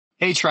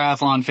Hey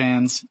triathlon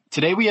fans,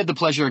 today we had the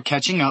pleasure of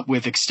catching up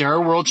with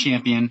Xterra World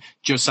Champion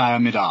Josiah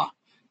Middaugh.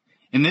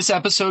 In this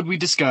episode we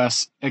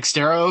discuss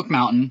Xterra Oak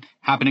Mountain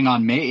happening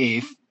on May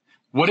 8th,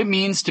 what it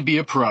means to be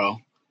a pro,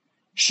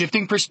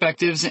 shifting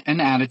perspectives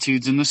and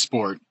attitudes in the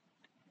sport,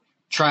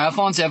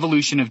 triathlon's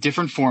evolution of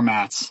different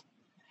formats,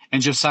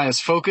 and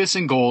Josiah's focus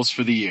and goals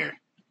for the year.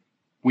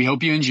 We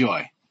hope you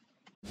enjoy.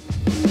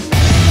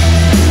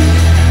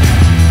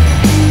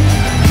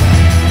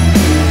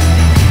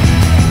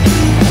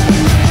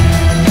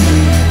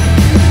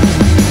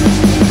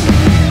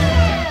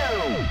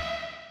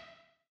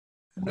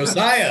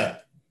 Josiah,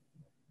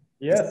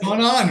 yes. what's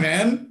going on,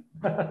 man?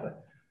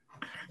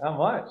 Not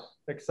much.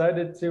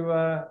 Excited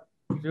to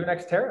do an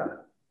Xterra.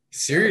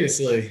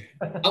 Seriously.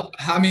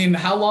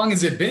 How long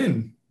has it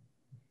been?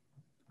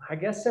 I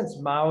guess since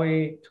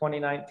Maui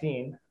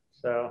 2019.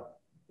 So,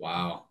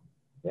 Wow.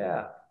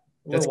 yeah,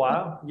 a little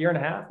while, year and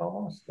a half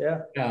almost.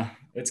 Yeah. Yeah,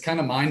 it's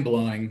kind of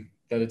mind-blowing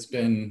that it's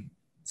been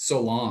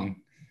so long.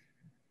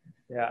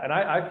 Yeah, and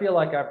I feel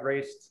like I've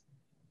raced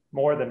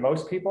more than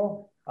most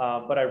people.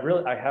 But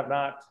I have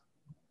not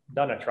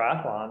done a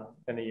triathlon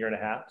in a year and a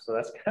half. So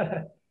that's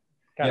kind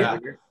of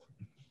weird.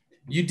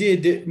 You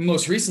did,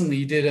 most recently,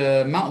 you did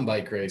a mountain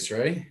bike race,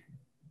 right?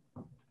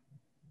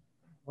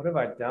 What have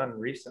I done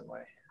recently?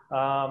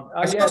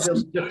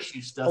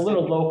 Just a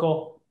little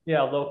local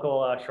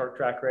short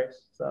track race.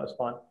 So that was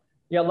fun.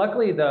 Yeah,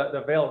 luckily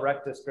the Vail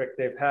Rec District,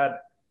 they've had,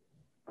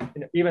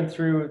 even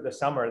through the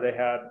summer, they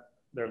had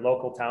their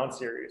local town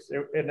series.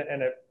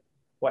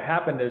 What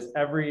happened is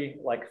every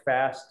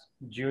fast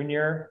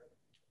junior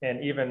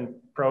and even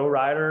pro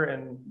rider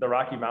in the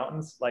Rocky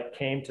Mountains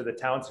came to the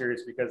town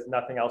series because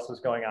nothing else was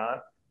going on.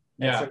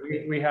 Yeah. And so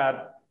we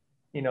had,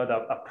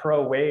 a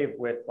pro wave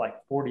with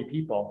 40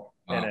 people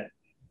in it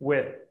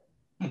with,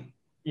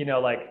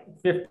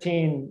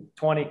 15,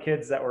 20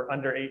 kids that were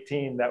under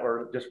 18 that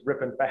were just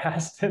ripping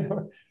fast.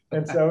 And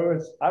so it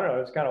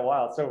was kind of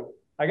wild. So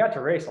I got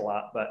to race a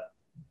lot, but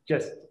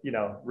just,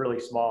 really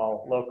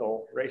small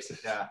local races.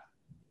 Yeah.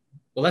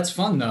 Well, that's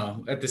fun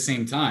though, at the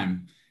same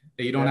time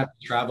that you don't have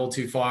to travel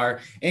too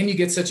far and you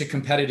get such a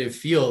competitive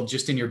field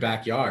just in your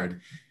backyard.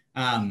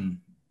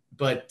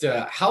 But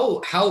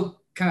how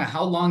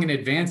long in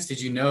advance did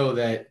you know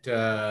that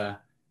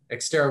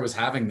Xterra was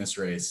having this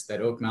race, that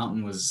Oak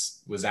Mountain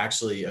was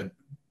actually a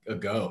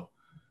go?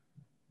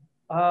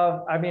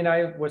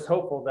 I was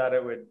hopeful that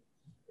it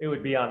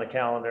would be on the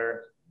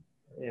calendar,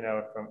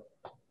 from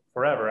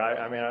forever.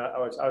 I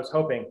was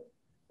hoping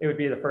it would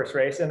be the first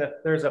race. And if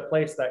there's a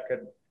place that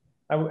could,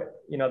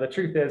 the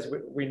truth is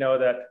we know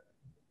that,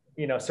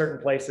 certain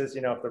places,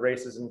 if the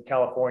race is in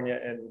California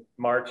in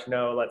March,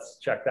 let's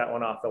check that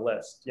one off the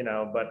list,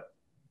 but,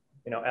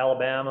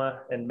 Alabama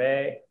in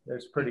May,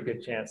 there's a pretty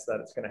good chance that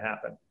it's going to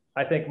happen.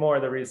 I think more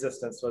of the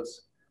resistance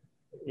was,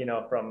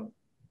 from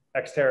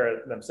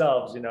Xterra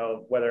themselves,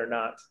 whether or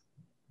not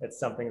it's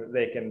something that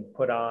they can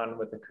put on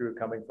with the crew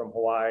coming from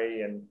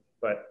Hawaii.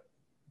 But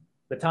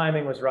the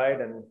timing was right.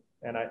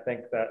 And I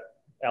think that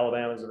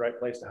Alabama is the right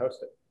place to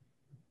host it.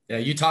 Yeah,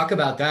 you talk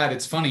about that.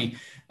 It's funny.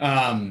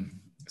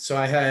 So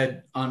I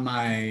had on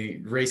my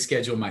race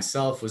schedule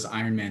myself was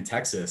Ironman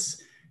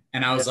Texas.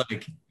 And I was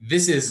like,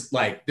 this is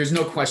there's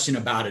no question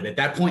about it. At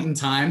that point in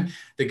time,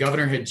 the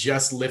governor had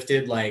just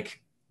lifted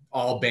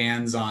all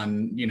bans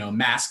on,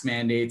 mask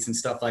mandates and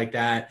stuff like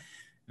that.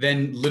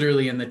 Then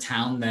literally in the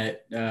town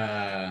that,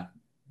 I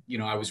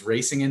was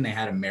racing in, they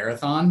had a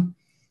marathon.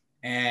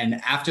 And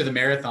after the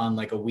marathon,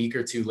 a week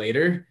or two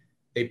later,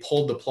 they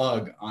pulled the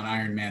plug on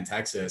Ironman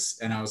Texas.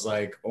 And I was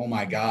like, oh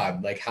my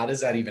God, how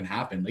does that even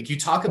happen? You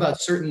talk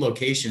about certain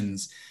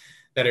locations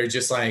that are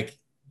just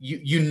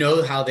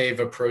how they've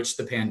approached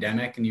the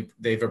pandemic and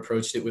they've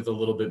approached it with a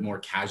little bit more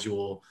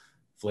casual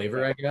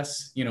flavor, I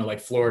guess,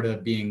 Florida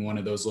being one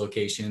of those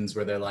locations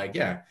where they're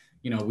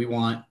we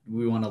want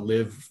to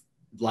live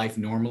life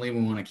normally.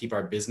 We want to keep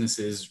our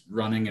businesses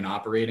running and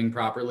operating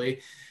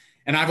properly.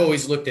 And I've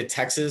always looked at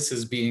Texas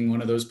as being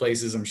one of those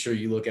places. I'm sure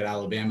you look at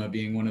Alabama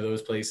being one of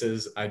those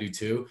places. I do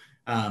too.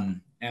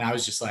 And I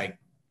was just I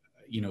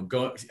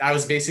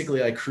was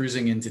basically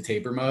cruising into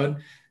taper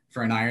mode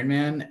for an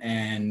Ironman.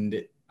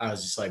 And I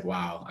was just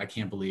wow, I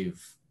can't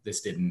believe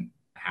this didn't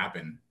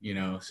happen,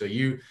 So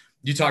you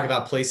talk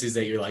about places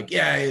that you're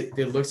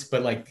it looks,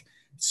 but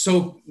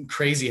so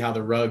crazy how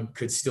the rug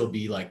could still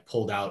be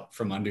pulled out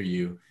from under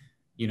you,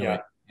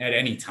 at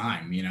any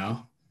time,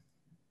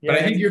 But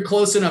I think you're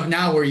close enough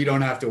now where you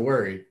don't have to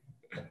worry.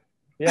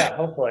 Yeah,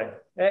 hopefully.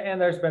 And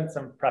there's been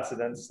some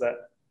precedents that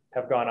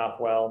have gone off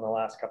well in the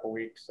last couple of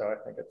weeks. So I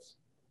think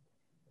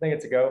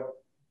it's a go.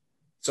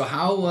 So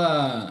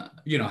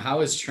how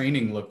has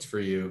training looked for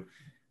you?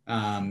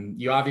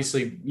 You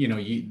obviously,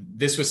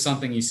 this was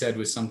something you said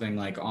was something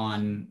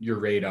on your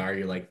radar.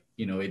 You're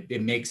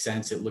it makes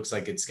sense. It looks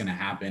like it's going to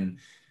happen.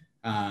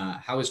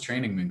 How has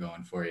training been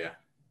going for you?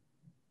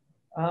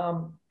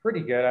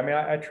 Pretty good.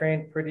 I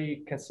trained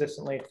pretty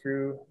consistently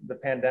through the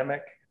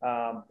pandemic,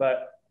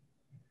 but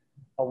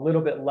a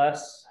little bit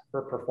less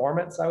for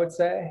performance, I would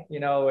say.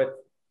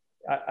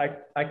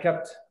 I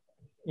kept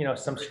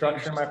some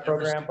structure in my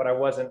program, but I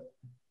wasn't,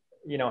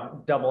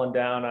 doubling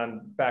down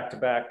on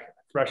back-to-back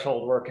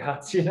threshold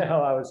workouts.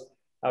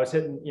 I was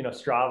hitting,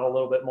 Strava a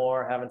little bit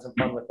more, having some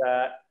fun with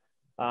that.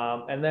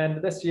 And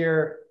then this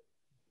year,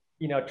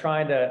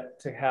 trying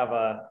to have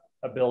a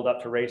build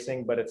up to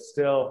racing, but it's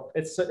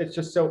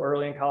just so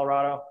early in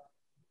Colorado.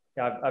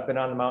 I've been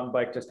on the mountain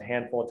bike just a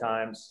handful of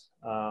times,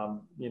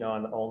 on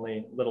the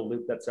only little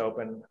loop that's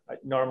open.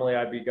 Normally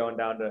I'd be going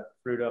down to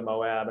Fruta,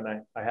 Moab, and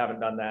I haven't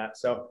done that.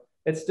 So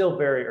it's still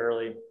very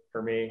early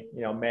for me,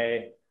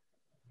 May,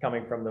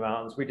 coming from the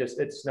mountains.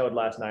 It snowed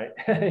last night,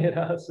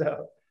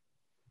 so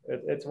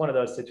it's one of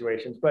those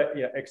situations, but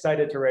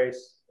excited to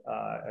race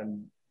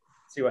and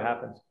see what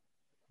happens.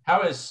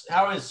 How is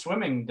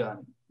swimming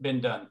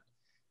been done?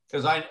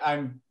 Because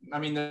I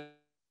mean, the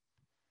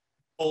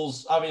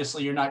holes,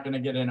 obviously you're not going to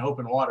get in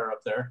open water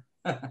up there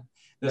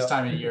this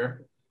time of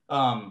year.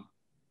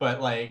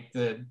 But like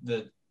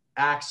the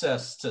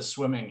access to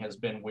swimming has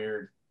been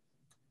weird.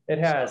 It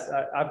has.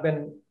 I've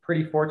been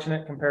pretty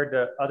fortunate compared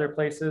to other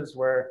places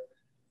where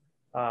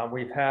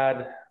we've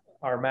had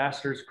our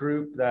masters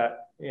group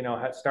that,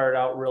 had started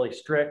out really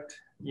strict,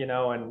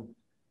 and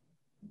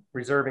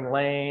reserving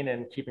lane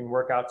and keeping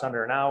workouts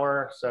under an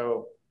hour.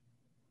 So,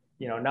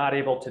 not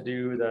able to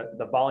do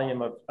the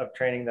volume of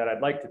training that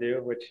I'd like to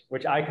do,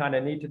 which I kind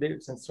of need to do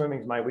since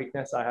swimming's my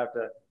weakness. I have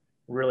to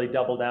really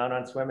double down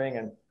on swimming.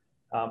 And,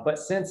 but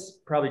since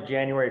probably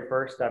January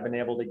 1st, I've been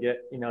able to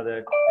get,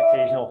 the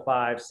occasional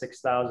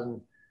 5,000-6,000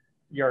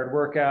 yard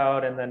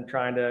workout, and then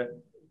trying to,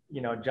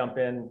 jump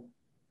in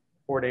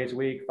 4 days a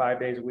week, 5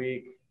 days a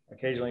week,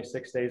 occasionally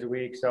 6 days a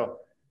week. So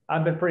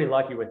I've been pretty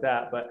lucky with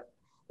that. But,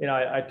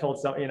 I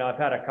told some, I've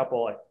had a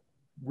couple like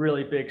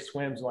really big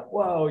swims, like,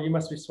 whoa, you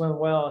must be swimming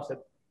well. I said,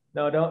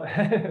 no,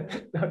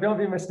 don't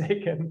be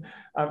mistaken.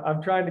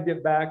 I'm trying to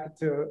get back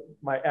to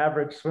my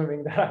average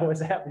swimming that I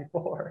was at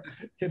before.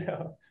 I'm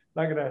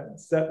not going to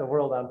set the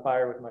world on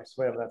fire with my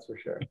swim, that's for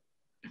sure.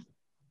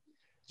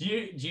 Do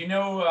you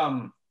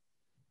know,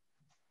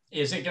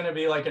 is it going to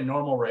be like a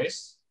normal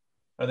race?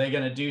 Are they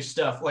going to do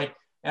stuff like,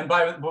 and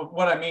by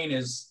what I mean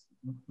is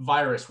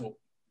virus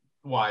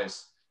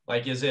wise,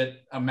 like, is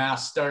it a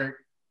mass start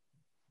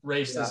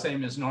race the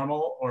same as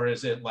normal, or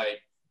is it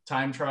like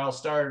time trial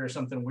start or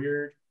something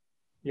weird?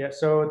 Yeah.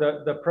 So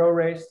the pro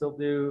race, they'll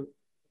do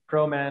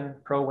pro men,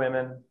 pro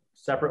women,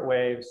 separate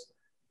waves.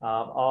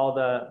 All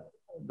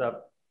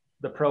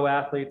the pro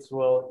athletes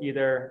will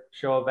either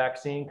show a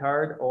vaccine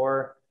card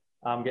or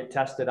get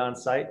tested on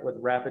site with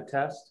rapid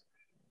test,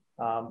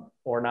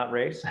 or not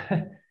race.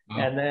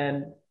 And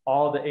then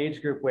all the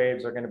age group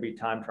waves are going to be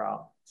time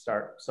trial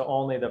start. So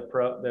only the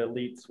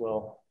elites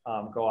will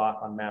go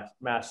off on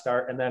mass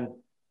start. And then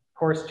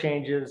course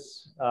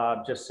changes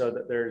just so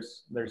that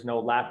there's no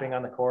lapping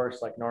on the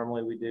course. Like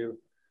normally we do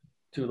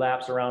 2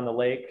 laps around the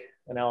lake.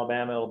 In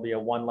Alabama, it'll be a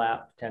 1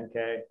 lap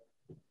 10K.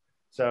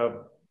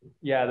 So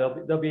yeah,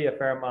 there'll be a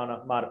fair amount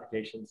of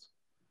modifications.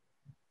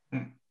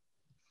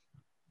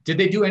 Did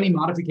they do any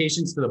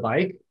modifications to the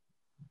bike?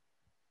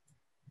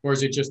 Or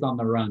is it just on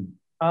the run?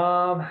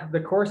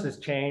 The course has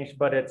changed,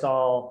 but it's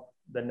all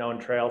the known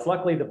trails.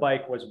 Luckily, the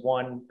bike was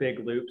one big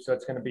loop, so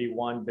it's going to be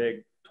one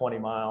big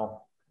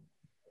 20-mile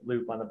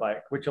loop on the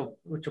bike, which will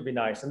be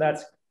nice. And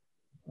that's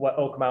what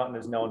Oak Mountain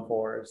is known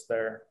for, is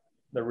their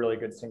really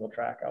good single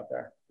track out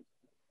there.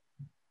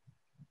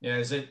 Yeah.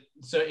 Is it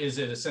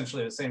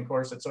essentially the same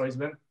course it's always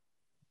been?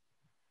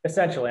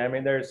 Essentially. I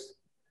mean,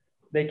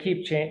 they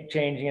keep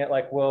changing it.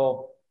 Like,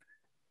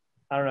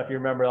 I don't know if you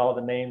remember all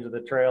the names of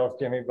the trails,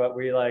 Jimmy, but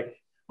we like,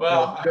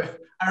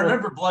 I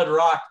remember Blood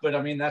Rock, but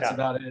I mean, that's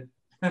about it.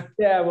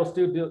 Yeah. We'll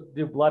still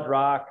do Blood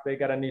Rock. They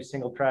got a new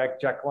single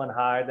track, Jekyll and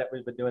Hyde, that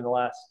we've been doing the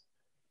last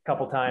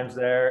couple times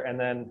there. And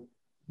then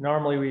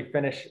normally we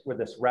finish with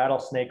this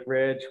Rattlesnake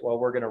Ridge. Well,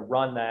 we're going to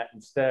run that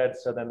instead.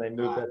 So then they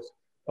moved us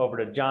over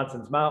to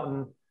Johnson's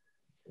Mountain,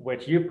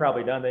 which you've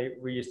probably done.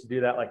 We used to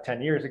do that like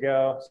 10 years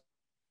ago.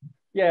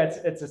 Yeah,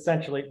 it's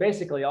essentially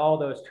basically all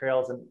those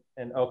trails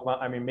in Oak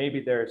Mountain. I mean,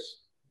 maybe there's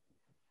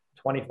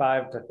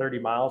 25 to 30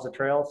 miles of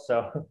trails.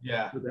 So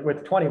yeah,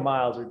 with 20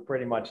 miles, we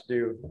pretty much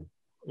do,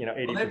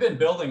 80. Well, they've been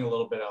building a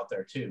little bit out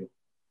there too.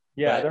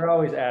 Yeah, they're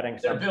always adding.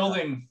 They're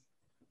building.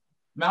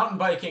 Mountain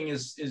biking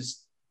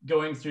is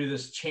going through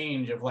this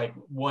change of like,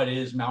 what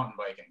is mountain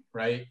biking,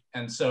 right?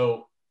 And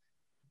so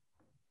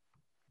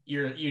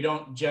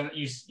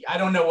I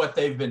don't know what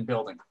they've been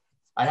building.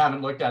 I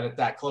haven't looked at it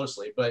that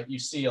closely, but you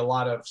see a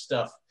lot of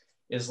stuff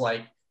is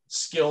like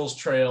skills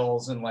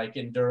trails and like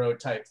enduro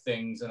type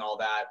things and all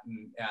that,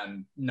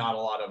 and not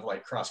a lot of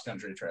like cross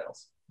country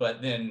trails.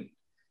 But then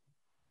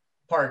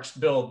parks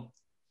build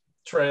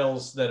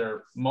trails that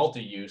are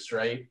multi-use,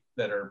 right?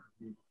 That are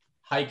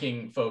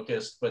hiking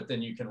focused, but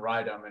then you can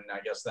ride them, and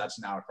I guess that's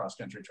now a cross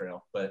country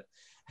trail. But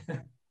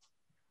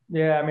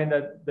yeah, I mean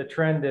the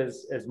trend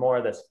is more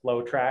of this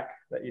flow track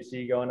that you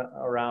see going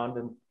around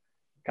in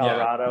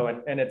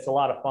Colorado, and it's a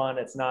lot of fun.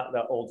 It's not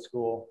the old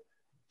school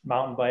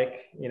mountain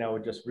bike,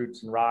 with just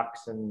roots and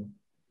rocks and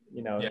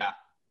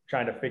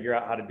trying to figure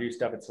out how to do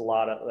stuff. It's a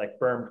lot of like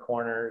bermed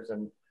corners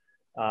and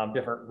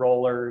different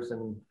rollers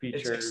and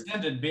It's features.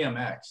 extended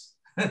BMX.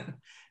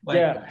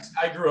 Yeah.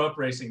 I grew up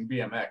racing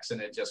BMX,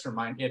 and it just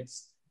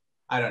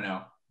I don't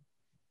know.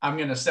 I'm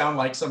going to sound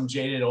like some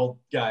jaded old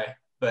guy,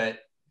 but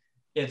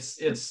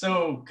it's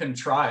so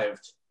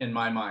contrived in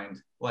my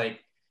mind.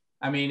 Like,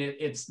 I mean,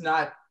 it's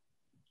not,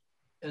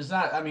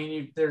 I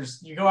mean,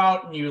 you go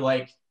out and you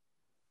like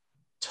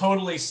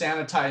totally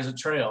sanitize a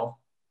trail,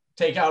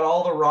 take out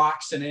all the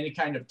rocks and any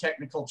kind of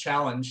technical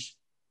challenge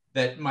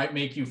that might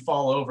make you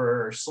fall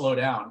over or slow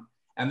down.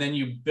 And then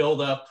you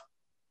build up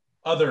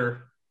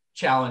other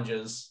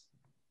challenges,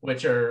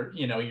 which are,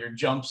 you know, your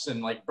jumps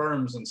and like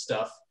berms and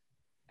stuff.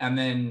 And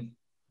then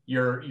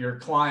your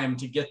climb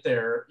to get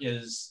there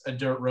is a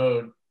dirt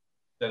road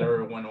that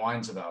everyone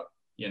whines about,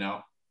 you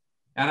know?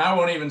 And I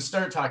won't even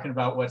start talking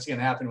about what's going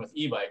to happen with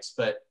e-bikes,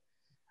 but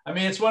I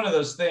mean, it's one of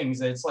those things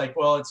that it's like,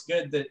 well, it's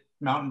good that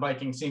mountain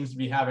biking seems to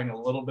be having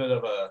a little bit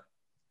of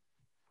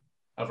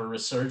a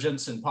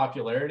resurgence in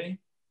popularity.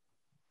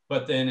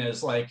 But then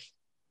as like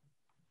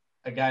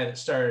a guy that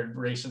started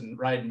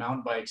riding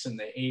mountain bikes in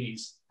the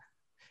 80s,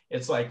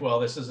 it's like, well,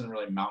 this isn't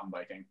really mountain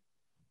biking.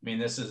 I mean,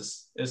 this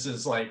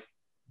is like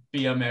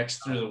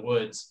BMX through the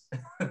woods.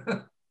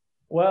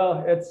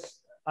 Well,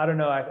 I don't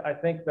know. I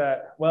think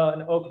that, well,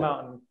 in Oak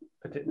Mountain,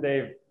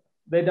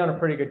 they've done a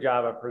pretty good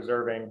job of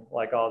preserving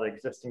like all the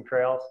existing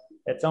trails.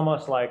 It's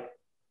almost like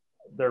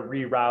they're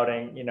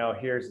rerouting, you know,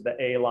 here's the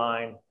A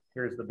line,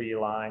 here's the B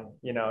line,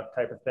 you know,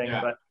 type of thing.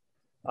 Yeah. But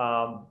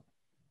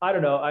I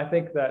don't know. I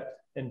think that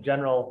in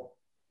general,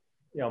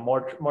 you know,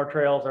 more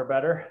trails are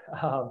better.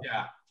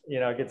 Yeah. You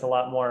know, it gets a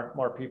lot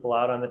more people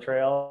out on the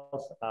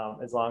trails,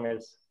 as long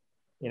as,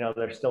 you know,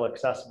 they're still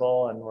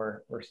accessible and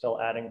we're still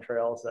adding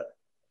trails that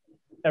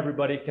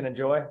everybody can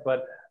enjoy.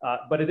 But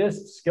it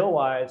is skill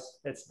wise,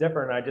 it's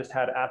different. I just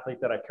had an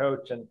athlete that I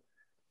coach and,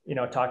 you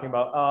know, talking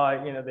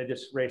about, you know, they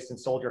just raced in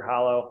Soldier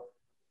Hollow.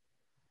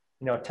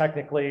 You know,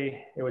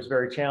 technically it was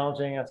very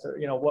challenging. I said,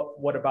 you know,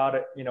 what about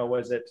it? You know,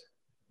 was it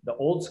the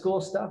old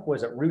school stuff?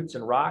 Was it roots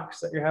and rocks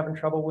that you're having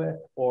trouble with?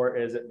 Or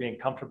is it being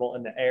comfortable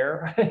in the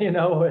air, you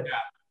know,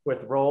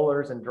 with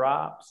rollers and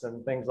drops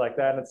and things like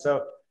that? And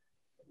so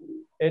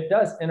it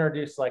does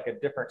introduce like a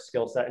different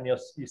skill set. And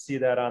you see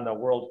that on the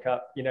World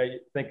Cup. You know, you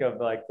think of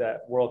like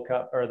that World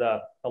Cup or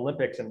the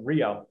Olympics in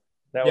Rio.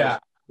 That was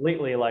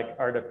completely like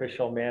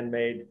artificial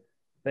man-made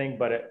thing,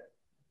 but it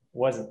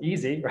wasn't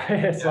easy, right?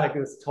 It's like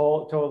this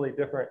totally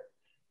different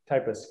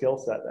type of skill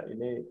set that you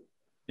need.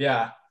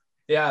 Yeah.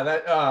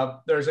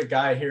 There's a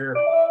guy here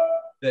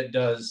that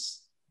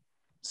does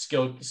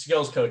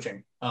skills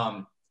coaching,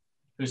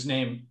 whose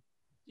name,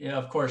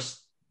 of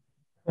course,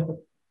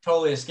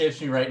 totally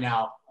escapes me right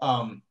now.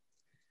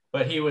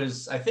 But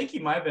I think he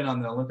might've been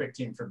on the Olympic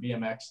team for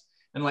BMX,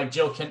 and like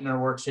Jill Kintner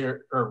works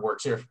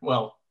here,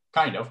 well,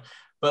 kind of,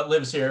 but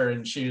lives here,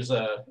 and she was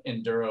a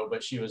enduro,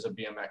 but she was a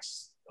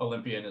BMX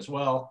Olympian as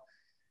well.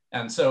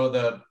 And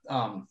so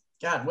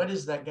God, what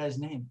is that guy's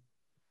name?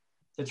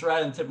 It's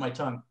right on the tip of my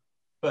tongue,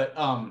 but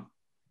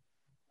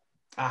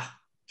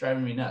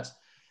driving me nuts.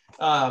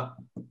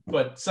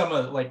 But some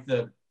of like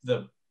the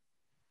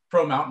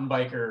pro mountain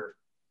biker,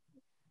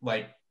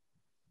 like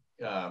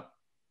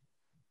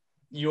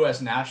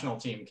US national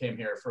team came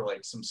here for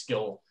like some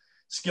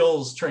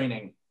skills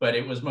training, but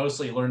it was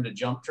mostly learn to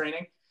jump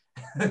training.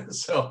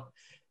 So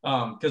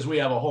because we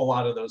have a whole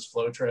lot of those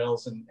flow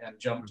trails and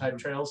jump type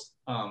trails,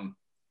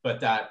 but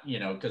that, you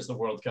know, because the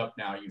World Cup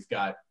now,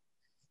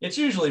 it's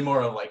usually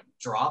more of like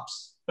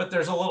drops, but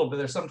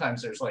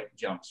sometimes there's like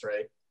jumps,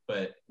 right?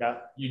 But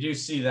you do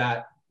see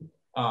that.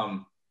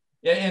 And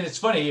it's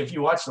funny if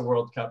you watch the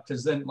World Cup,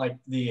 because then like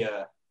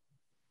the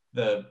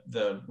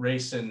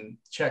race in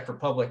Czech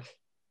Republic,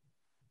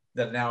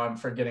 that now I'm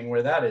forgetting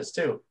where that is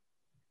too.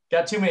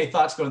 Got too many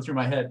thoughts going through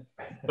my head,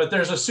 but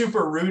there's a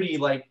super Rudy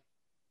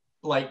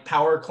like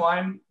power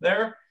climb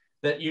there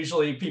that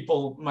usually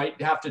people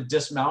might have to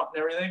dismount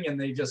and everything. And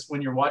they just,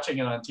 when you're watching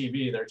it on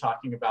TV, they're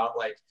talking about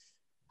like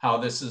how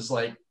this is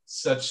like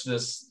such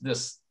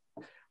this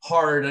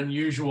hard,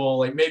 unusual,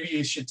 like maybe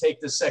you should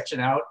take this section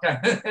out.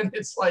 And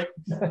it's like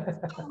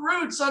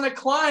roots on a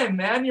climb,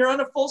 man. You're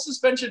on a full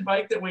suspension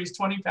bike that weighs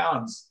 20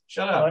 pounds.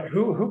 Shut up.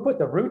 Who put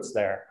the roots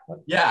there?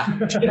 Yeah,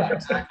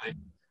 exactly.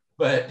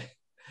 But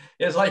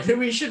it's like,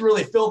 we should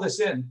really fill this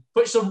in,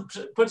 put some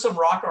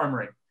rock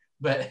armoring.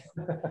 But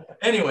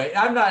anyway,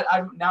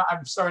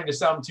 I'm starting to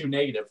sound too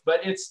negative,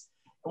 but it's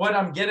what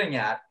I'm getting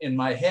at in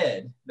my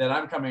head that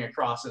I'm coming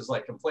across as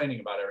like complaining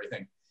about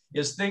everything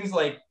is things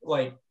like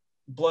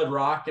Blood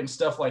Rock and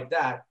stuff like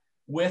that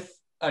with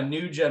a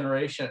new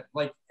generation,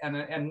 like, and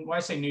when I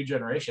say new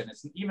generation,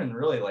 it's even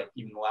really like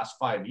even the last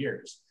 5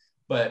 years,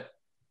 but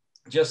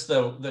just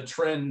the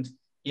trend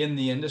in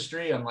the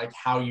industry on like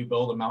how you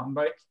build a mountain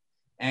bike,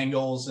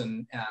 angles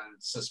and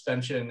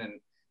suspension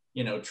and,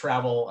 you know,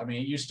 travel. I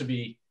mean, it used to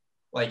be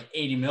like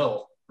 80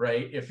 mil,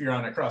 right? If you're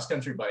on a cross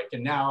country bike,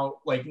 and now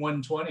like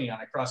 120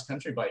 on a cross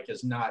country bike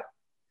is not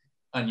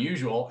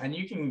unusual. And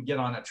you can get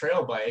on a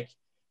trail bike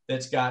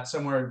that's got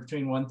somewhere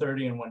between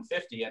 130 and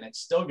 150, and it's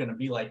still going to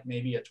be like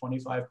maybe a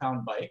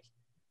 25-pound bike.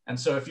 And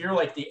so if you're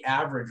like the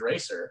average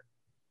racer,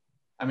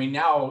 I mean,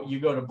 now you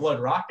go to Blood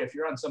Rock, if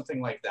you're on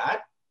something like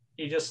that,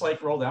 you just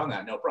like roll down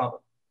that, no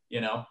problem, you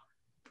know?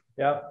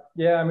 Yeah.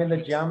 Yeah. I mean, the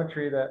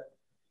geometry that,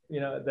 you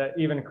know, that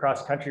even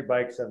cross country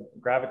bikes have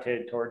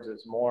gravitated towards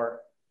is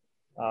more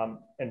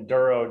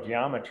enduro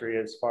geometry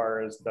as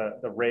far as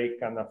the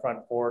rake on the front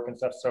fork and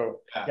stuff.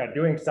 So yeah,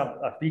 doing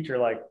a feature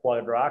like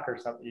Blood Rock or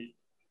something,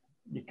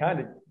 you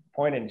kind of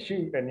point and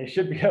shoot and you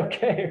should be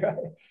okay, right?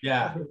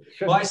 Yeah.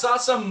 Well, I saw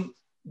some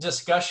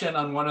discussion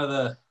on one of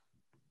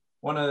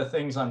the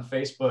things on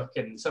Facebook,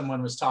 and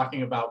someone was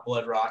talking about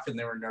Blood Rock and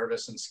they were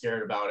nervous and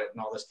scared about it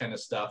and all this kind of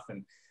stuff.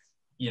 And,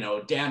 you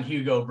know, Dan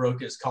Hugo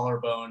broke his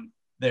collarbone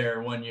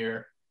there one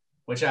year,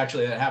 which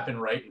actually that happened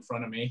right in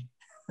front of me.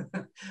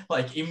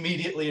 Like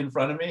immediately in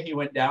front of me, he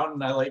went down,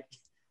 and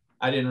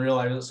I didn't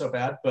realize it was so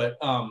bad. But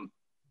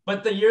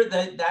the year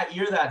that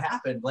year that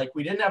happened, like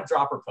we didn't have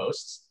dropper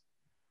posts.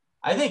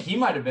 I think he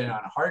might have been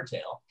on a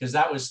hardtail, because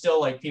that was still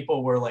like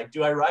people were like,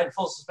 do I ride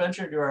full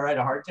suspension? Do I ride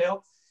a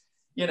hardtail?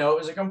 You know, it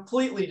was a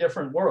completely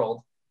different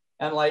world.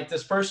 And like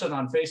this person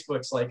on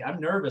Facebook's like, I'm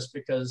nervous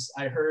because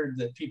I heard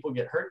that people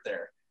get hurt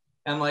there.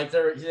 And like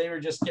they were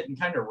just getting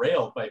kind of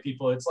railed by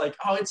people. It's like,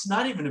 oh, it's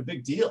not even a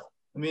big deal.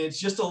 I mean, it's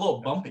just a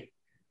little bumpy,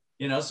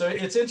 you know? So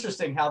it's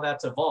interesting how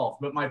that's evolved.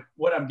 But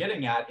what I'm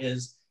getting at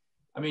is,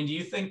 I mean, do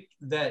you think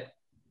that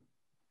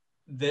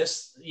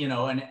this, you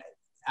know, and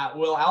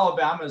will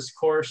Alabama's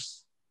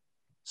course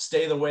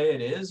stay the way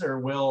it is, or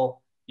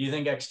do you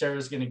think Xterra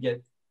is going to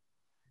get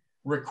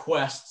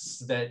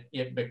requests that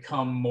it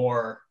become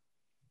more,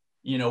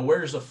 you know,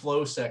 where's a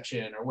flow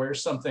section or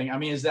where's something? I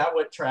mean, is that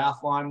what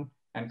triathlon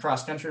and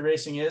cross country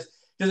racing is?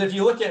 Because if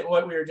you look at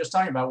what we were just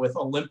talking about with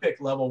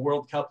Olympic level,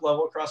 World Cup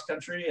level cross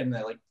country and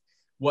like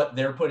what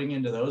they're putting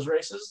into those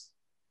races,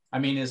 I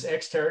mean, is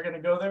Xterra going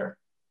to go there?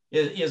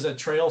 Is a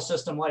trail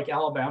system like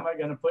Alabama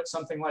going to put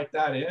something like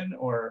that in,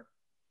 or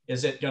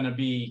is it going to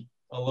be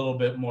a little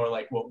bit more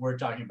like what we're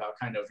talking about,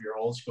 kind of your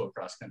old school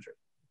cross country?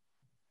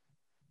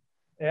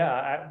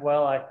 Yeah,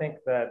 I think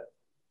that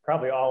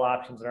probably all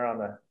options are on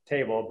the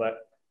table, but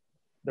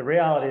the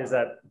reality is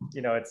that,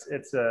 you know,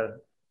 it's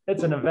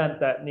an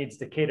event that needs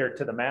to cater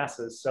to the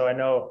masses. So I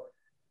know,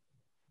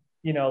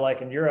 you know,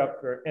 like in Europe,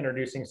 we're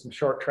introducing some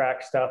short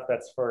track stuff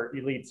that's for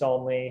elites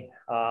only.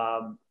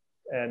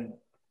 And,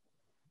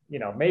 you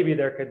know, maybe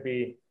there could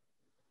be,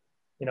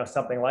 you know,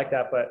 something like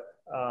that, but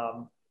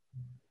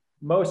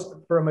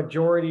for a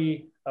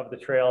majority of the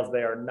trails,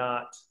 they are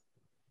not,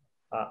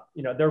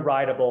 you know, they're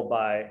rideable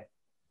by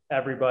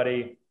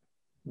everybody.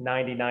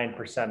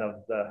 99%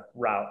 of the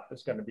route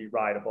is going to be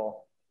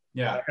rideable.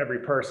 Yeah. Every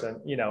person,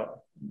 you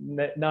know,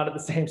 not at the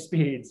same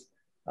speeds,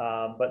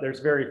 but there's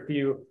very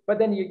few. But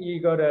then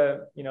you go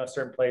to, you know, a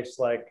certain place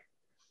like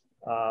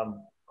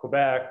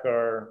Quebec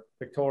or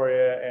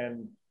Victoria,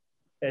 and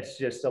it's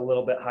just a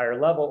little bit higher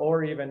level,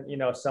 or even, you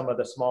know, some of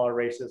the smaller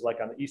races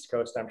like on the East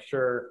Coast, I'm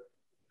sure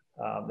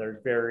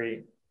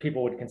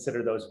people would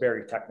consider those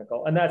very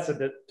technical. And that's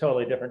a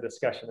totally different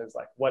discussion, is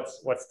like,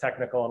 what's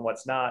technical and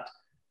what's not.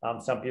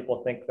 Some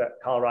people think that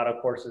Colorado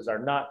courses are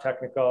not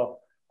technical,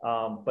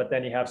 but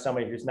then you have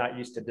somebody who's not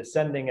used to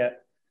descending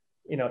at,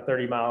 you know,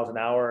 30 miles an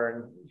hour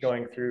and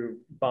going through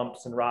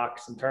bumps and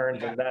rocks and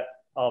turns, and that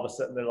all of a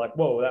sudden they're like,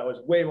 whoa, that was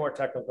way more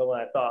technical than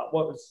I thought.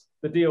 What was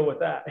the deal with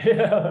that?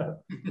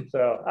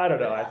 So I don't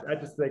know. I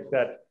just think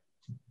that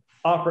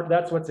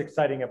that's what's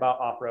exciting about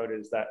off-road,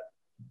 is that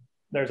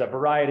there's a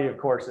variety of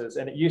courses.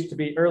 And it used to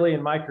be, early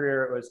in my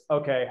career, it was,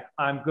 okay,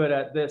 I'm good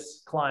at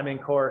this climbing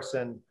course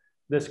and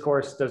this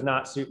course does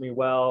not suit me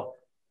well.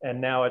 And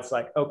now it's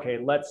like, okay,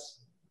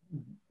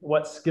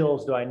 what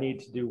skills do I need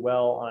to do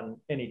well on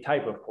any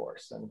type of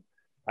course? And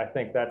I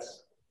think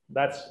that's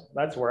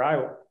where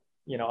I,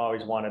 you know,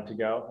 always wanted to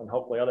go. And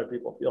hopefully other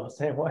people feel the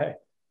same way.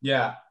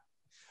 Yeah.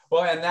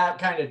 Well, and that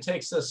kind of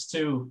takes us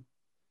to,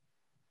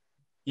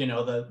 you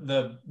know,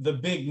 the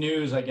big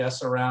news, I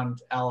guess,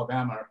 around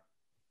Alabama,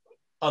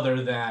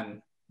 other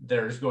than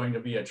there's going to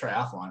be a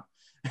triathlon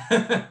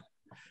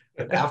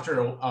after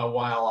a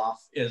while off,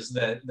 is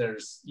that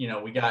there's, you know,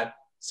 we got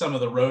some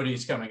of the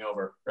roadies coming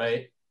over,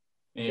 right?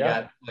 And you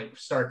got like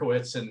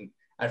Starkowitz, and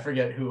I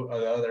forget who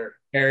the other.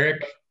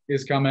 Eric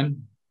is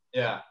coming.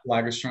 Yeah.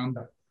 Lagerstrom.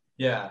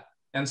 Yeah.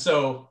 And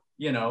so,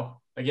 you know,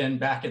 again,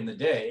 back in the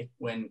day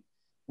when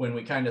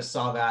we kind of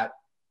saw that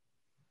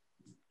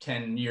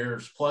 10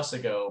 years plus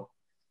ago,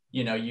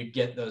 you know, you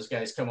get those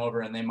guys come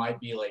over and they might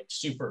be like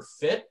super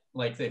fit,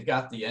 like they've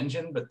got the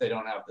engine, but they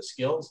don't have the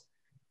skills.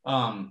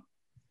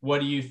 What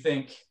do you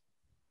think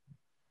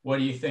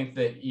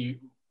that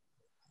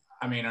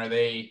I mean, are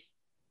they,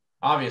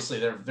 obviously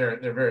they're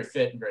very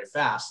fit and very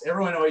fast.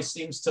 Everyone always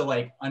seems to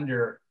like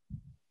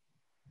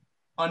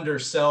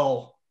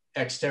undersell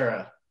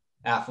Xterra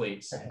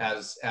athletes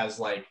as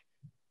like,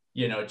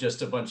 you know,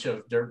 just a bunch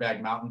of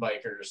dirtbag mountain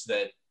bikers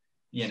that,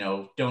 you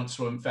know, don't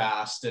swim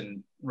fast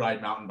and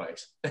ride mountain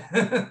bikes.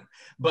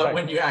 But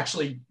when you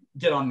actually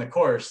get on the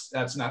course,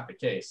 that's not the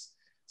case.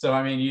 So,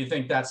 I mean, you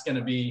think that's going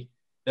to be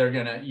you're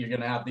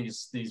gonna have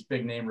these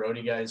big name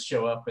roadie guys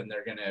show up and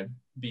they're gonna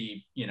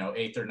be, you know,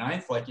 8th or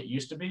 9th like it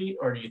used to be,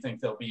 or do you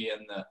think they'll be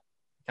in the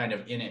kind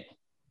of in it?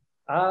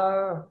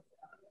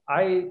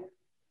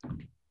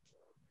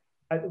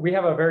 We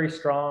have a very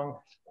strong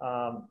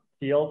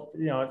field.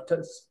 You know,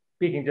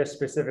 speaking just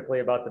specifically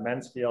about the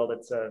men's field,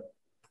 it's a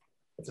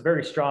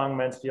very strong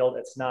men's field.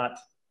 It's not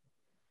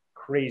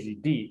crazy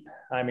deep.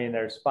 I mean,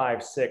 there's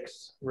 5,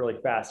 6 really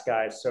fast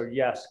guys. So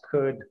yes,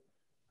 could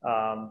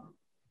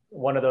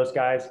one of those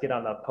guys get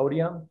on the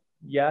podium?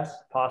 Yes,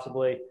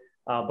 possibly.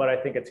 But I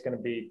think it's going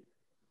to be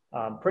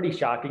pretty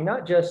shocking,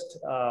 not just,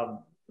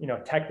 you know,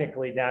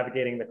 technically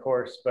navigating the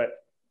course, but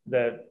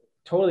the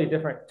totally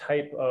different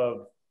type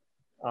of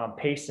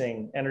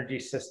pacing, energy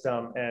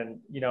system. And,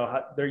 you know,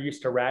 how they're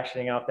used to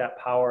rationing out that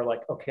power.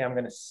 Like, okay, I'm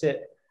going to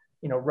sit,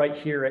 you know, right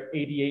here at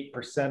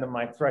 88% of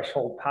my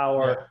threshold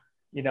power. Yeah.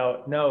 You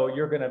know, no,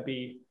 you're going to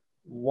be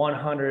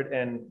 100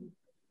 and,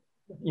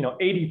 you know,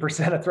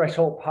 80% of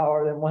threshold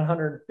power, then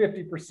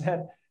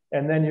 150%.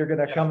 And then you're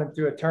going to come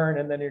into a turn,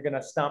 and then you're going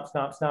to stomp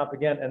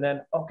again. And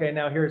then, okay,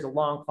 now here's a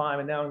long climb.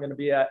 And now I'm going to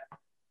be at,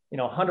 you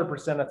know,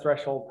 100% of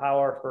threshold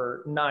power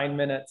for 9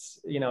 minutes,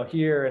 you know,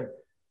 here.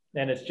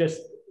 And it's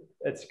just,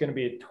 it's going to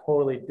be a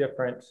totally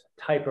different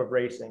type of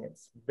racing.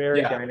 It's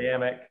very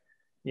dynamic.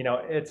 You know,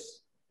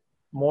 it's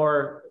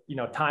more, you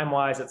know,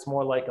 time-wise, it's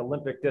more like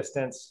Olympic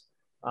distance,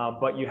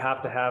 but you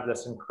have to have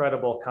this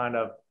incredible kind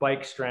of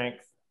bike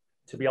strength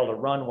to be able to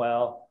run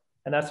well.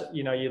 And that's,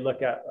 you know, you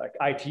look at like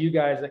ITU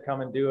guys that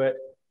come and do it,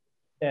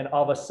 and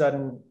all of a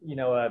sudden, you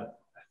know, a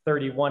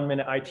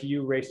 31-minute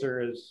ITU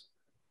racer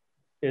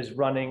is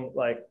running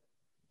like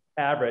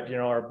average, you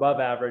know, or above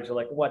average.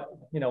 Like, what,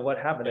 you know, what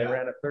happened? They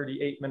ran a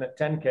 38-minute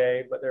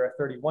 10K, but they're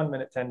a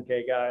 31-minute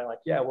 10K guy. Like,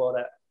 yeah, well,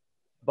 that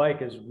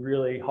bike is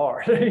really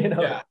hard, you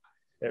know. Yeah.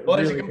 Well,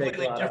 really, it's a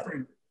completely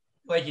different,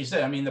 like you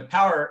said. I mean, the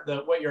power,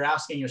 what you're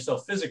asking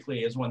yourself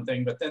physically is one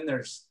thing, but then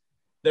there's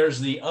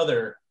the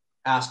other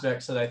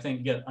aspects that I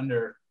think get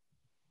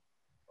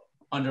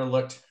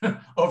overlooked,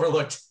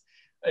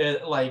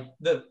 like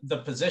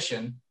the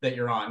position that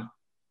you're on.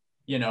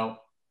 You know,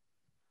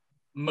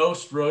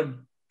 most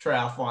road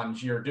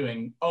triathlons, you're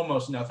doing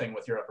almost nothing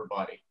with your upper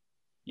body.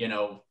 You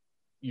know,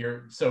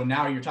 so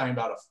now you're talking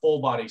about a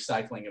full body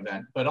cycling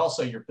event, but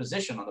also your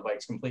position on the bike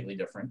is completely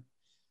different.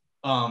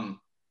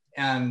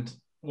 And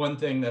one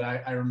thing that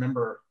I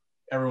remember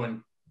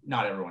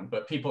not everyone,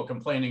 but people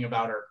complaining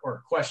about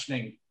or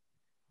questioning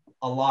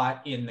a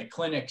lot in the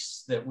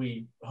clinics that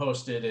we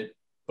hosted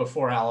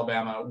before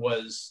Alabama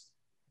was,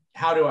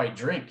 how do I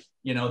drink?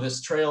 You know,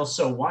 this trail is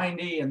so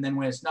windy, and then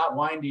when it's not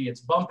windy,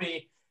 it's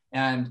bumpy.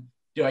 And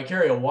do I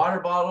carry a water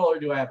bottle, or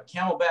do I have a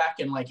Camelback?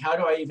 And like, how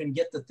do I even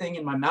get the thing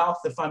in my mouth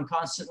if I'm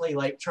constantly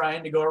like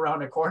trying to go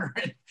around a corner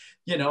and,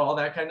 you know, all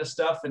that kind of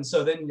stuff. And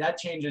so then that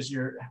changes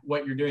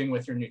what you're doing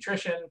with your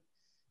nutrition,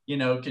 you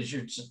know, because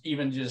you're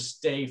just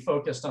stay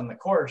focused on the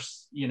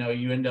course, you know,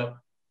 you end up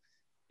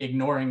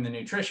ignoring the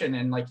nutrition.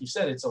 And like you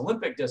said, it's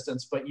Olympic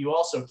distance, but you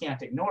also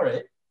can't ignore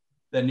it,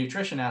 the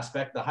nutrition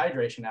aspect, the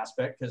hydration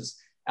aspect,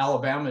 because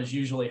Alabama is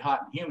usually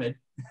hot and humid.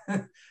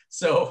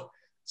 so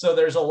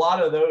there's a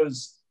lot of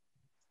those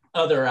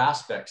other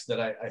aspects that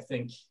I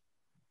think.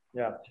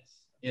 Yeah.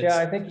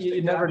 I think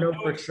you never know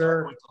for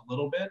sure. A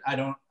little bit.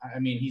 I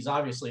mean, he's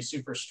obviously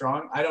super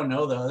strong. I don't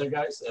know the other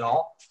guys at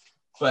all,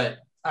 but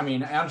I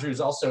mean,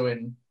 Andrew's also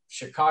in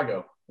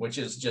Chicago, which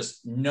is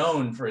just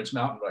known for its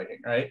mountain biking,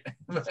 right?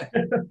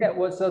 Yeah,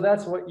 well, so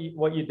that's what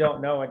you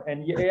don't know,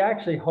 and you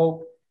actually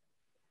hope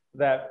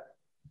that,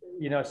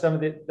 you know,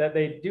 that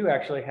they do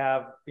actually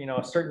have, you know,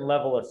 a certain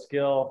level of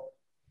skill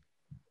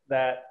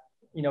that,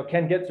 you know,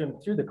 can get them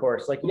through the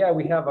course. Like, yeah,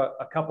 we have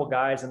a couple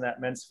guys in that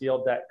men's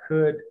field that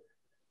could,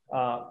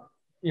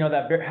 you know,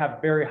 that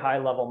have very high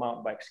level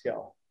mountain bike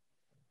skill,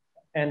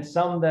 and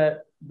some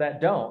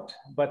that don't,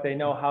 but they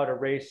know how to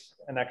race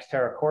an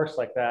Xterra course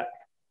like that.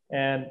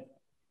 And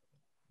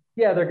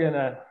yeah, they're going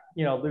to,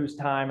 you know, lose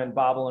time and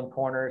bobble in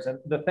corners. And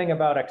the thing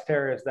about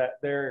Xterra is that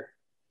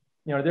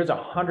you know, there's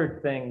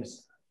 100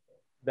 things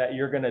that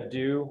you're going to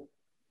do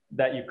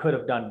that you could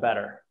have done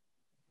better.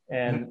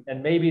 And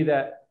maybe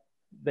that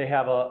they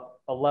have a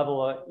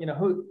level of, you know,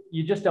 who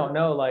you just don't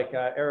know. Like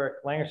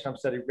Eric Langerstrom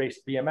said he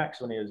raced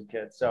BMX when he was a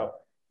kid. So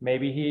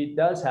maybe he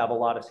does have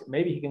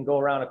maybe he can go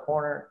around a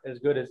corner as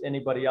good as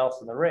anybody else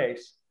in the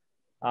race.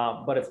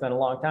 But it's been a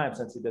long time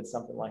since he did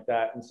something like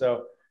that. And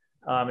so,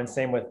 and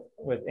same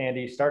with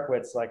Andy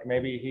Starkwitz, like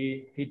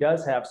maybe he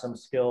does have some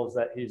skills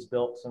that he's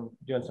built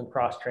doing some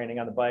cross training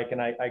on the bike.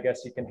 And I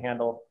guess he can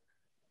handle,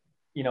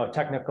 you know,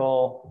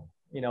 technical,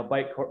 you know,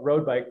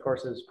 road bike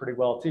courses pretty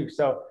well too.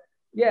 So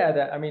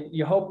yeah, I mean,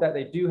 you hope that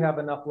they do have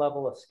enough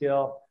level of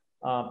skill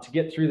to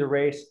get through the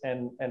race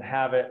and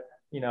have it,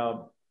 you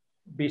know,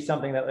 be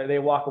something that they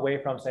walk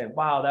away from saying,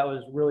 wow, that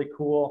was really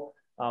cool.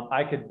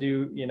 I could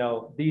do, you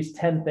know, these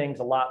 10 things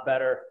a lot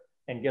better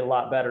and get a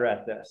lot better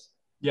at this.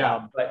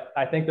 Yeah. But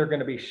I think they're going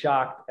to be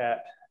shocked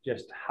at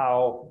just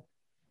how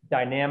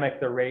dynamic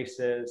the race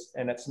is.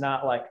 And it's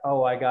not like,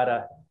 oh, I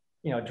gotta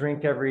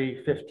drink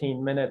every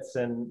 15 minutes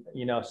and,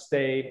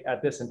 stay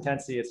at this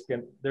intensity,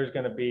 there's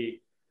going to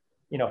be,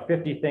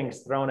 50 things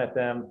thrown at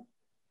them,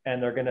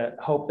 and they're going to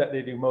hope that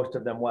they do most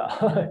of them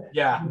well.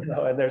 Yeah.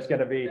 And there's going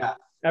to be,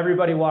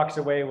 everybody walks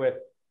away with,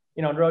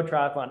 in road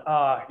triathlon,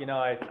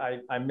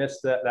 I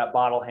missed that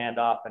bottle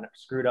handoff and it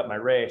screwed up my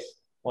race.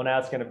 Well, now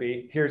it's going to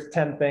be, here's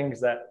 10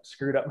 things that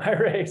screwed up my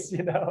race,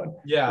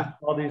 Yeah.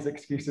 all these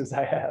excuses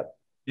I have.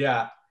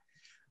 Yeah.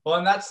 Well,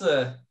 and that's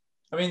the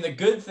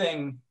good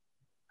thing.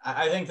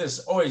 I think this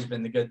has always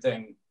been the good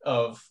thing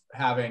of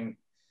having,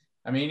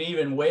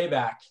 even way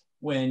back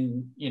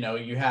when,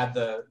 you had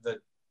the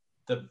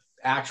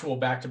actual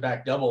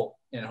back-to-back double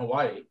in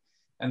Hawaii.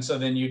 And so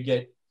then you'd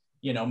get,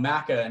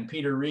 Macca and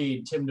Peter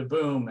Reed, Tim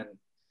DeBoom and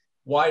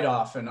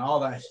Whiteoff and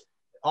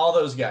all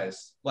those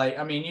guys.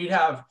 You'd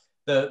have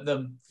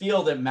the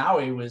field at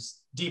Maui was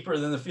deeper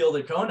than the field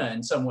at Kona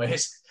in some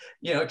ways,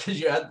 because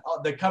you had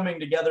the coming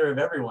together of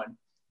everyone.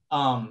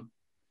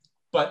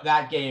 But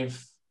that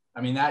gives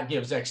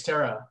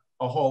Xterra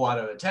a whole lot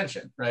of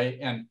attention, right?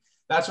 And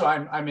that's why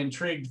I'm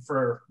intrigued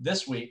for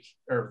this week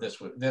or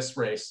this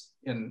race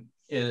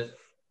is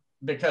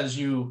because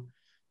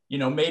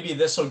maybe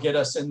this will get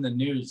us in the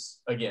news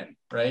again,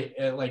 right?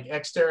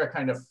 Xterra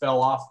kind of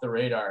fell off the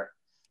radar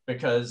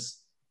because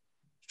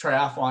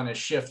triathlon has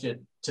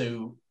shifted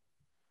to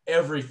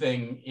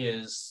everything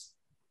is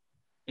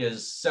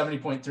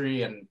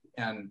 70.3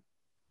 and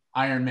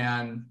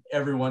Ironman.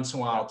 Every once in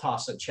a while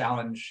toss a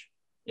challenge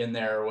in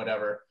there or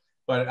whatever.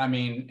 But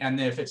and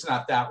if it's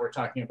not that, we're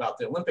talking about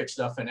the Olympic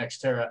stuff in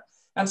Xterra.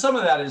 And some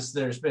of that is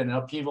there's been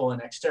upheaval in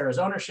Xterra's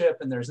ownership,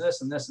 and there's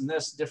this and this and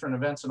this different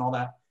events and all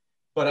that.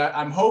 But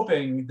I'm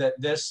hoping that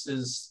this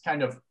is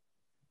kind of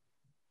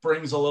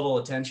brings a little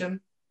attention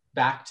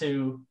back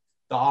to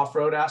the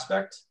off-road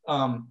aspect.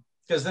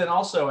 Because then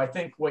also I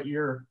think what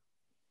you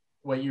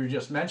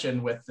just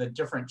mentioned with the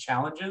different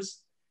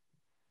challenges,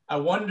 I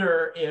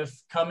wonder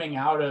if coming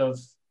out of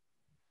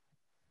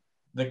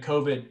the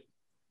COVID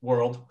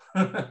world,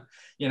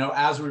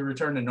 as we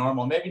return to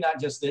normal, maybe not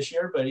just this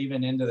year, but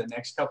even into the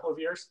next couple of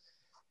years,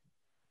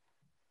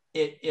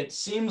 it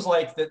seems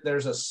like that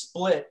there's a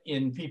split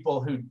in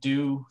people who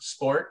do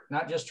sport,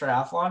 not just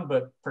triathlon,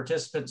 but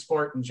participant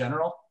sport in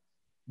general,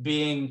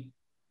 being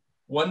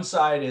one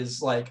side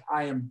is like,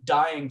 I am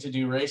dying to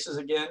do races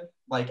again.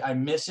 I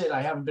miss it.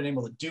 I haven't been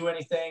able to do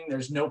anything.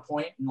 There's no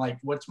point in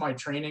what's my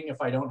training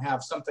if I don't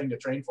have something to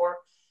train for?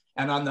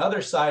 And on the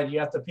other side, you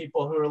have the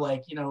people who are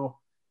like,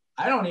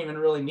 I don't even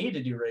really need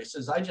to do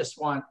races. I just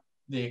want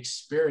the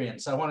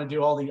experience. I want to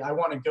do I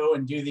want to go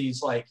and do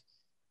these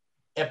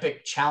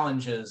epic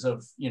challenges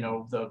of,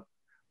 the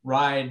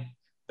ride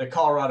the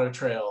Colorado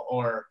Trail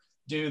or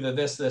do the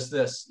this,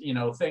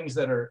 things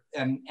that are,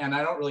 and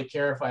I don't really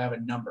care if I have a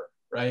number,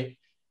 right?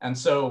 And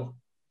so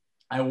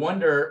I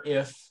wonder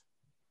if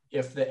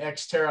the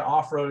Xterra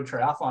off-road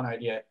triathlon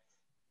idea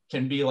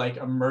can be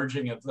a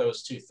merging of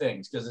those two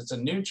things, because it's a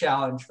new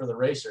challenge for the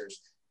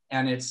racers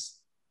and it's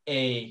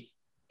a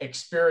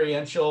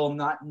experiential,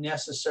 not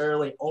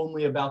necessarily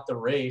only about the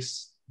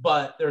race,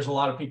 but there's a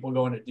lot of people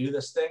going to do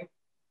this thing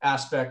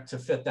aspect to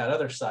fit that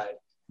other side.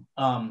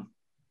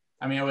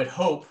 I would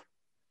hope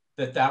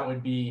that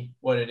would be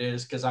what it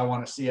is, because I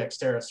want to see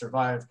Xterra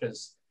survive,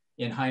 because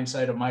in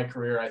hindsight of my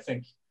career, I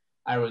think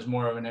I was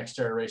more of an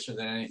Xterra racer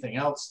than anything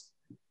else.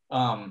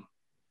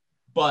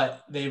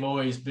 But they've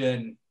always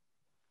been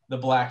the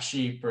black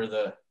sheep or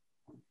the,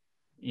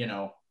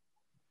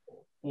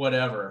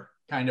 whatever,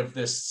 kind of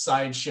this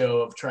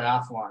sideshow of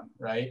triathlon,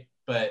 right?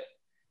 But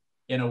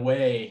in a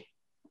way,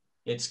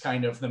 it's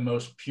kind of the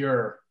most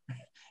pure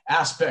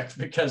aspect,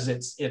 because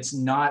it's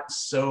not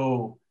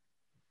so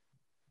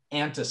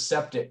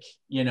antiseptic,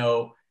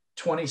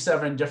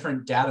 27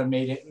 different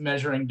data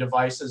measuring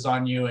devices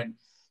on you, and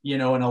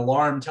an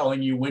alarm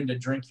telling you when to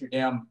drink your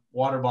damn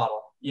water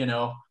bottle,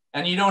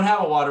 and you don't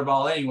have a water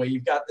bottle anyway.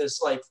 You've got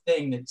this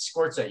thing that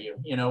squirts at you,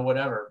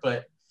 whatever.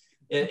 But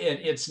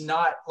it's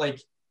not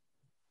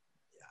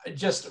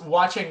just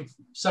watching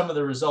some of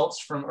the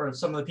results or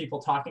some of the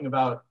people talking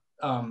about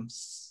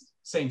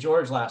St.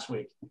 George last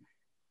week.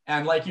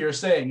 And like you were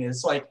saying,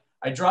 it's I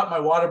dropped my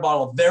water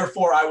bottle,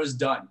 therefore I was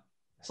done.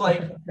 It's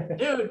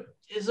dude,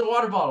 it's a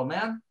water bottle,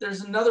 man.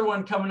 There's another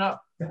one coming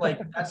up.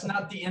 That's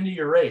not the end of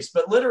your race.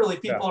 But literally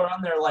people are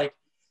on there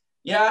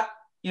yeah,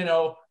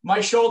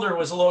 my shoulder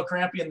was a little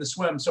crampy in the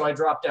swim, so I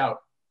dropped out.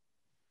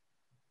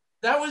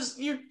 That was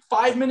you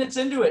 5 minutes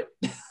into it.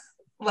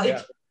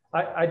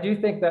 I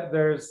do think that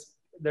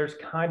there's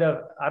kind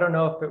of, I don't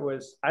know if it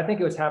was, I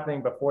think it was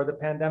happening before the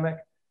pandemic,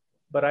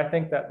 but I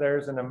think that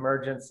there's an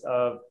emergence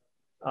of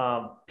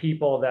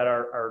people that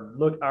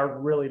are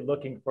really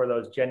looking for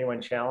those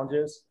genuine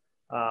challenges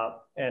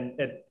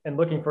and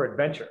looking for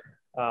adventure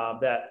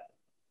that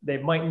they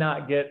might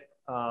not get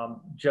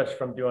just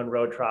from doing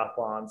road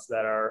triathlons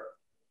that are,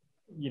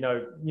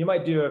 you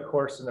might do a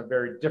course in a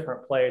very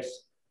different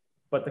place,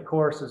 but the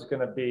course is going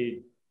to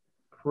be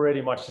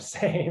pretty much the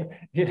same,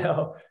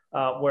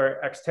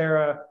 where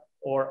Xterra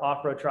or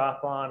off-road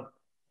triathlon,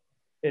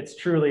 it's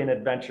truly an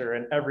adventure,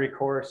 and every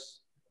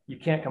course you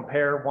can't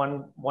compare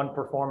one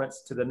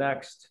performance to the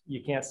next.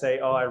 You can't say,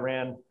 oh, I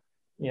ran,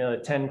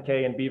 the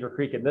 10K in Beaver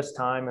Creek at this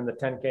time and the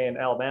 10K in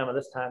Alabama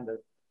this time. They're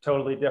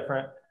totally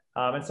different.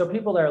 And so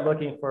people that are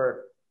looking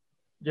for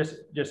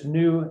just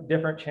new,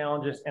 different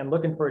challenges and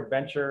looking for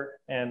adventure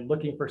and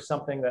looking for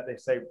something that they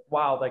say,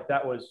 wow, like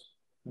that was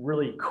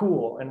really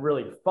cool and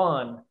really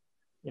fun,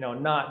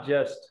 not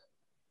just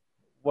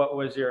what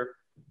was your,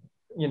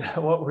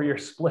 what were your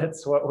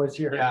splits? What was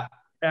your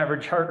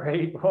average heart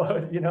rate?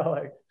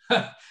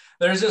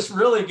 There's this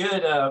really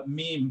good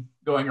meme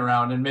going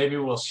around, and maybe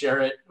we'll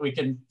share it. We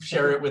can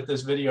share it with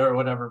this video or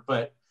whatever,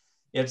 but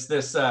it's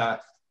this,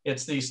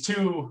 it's these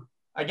two,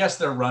 I guess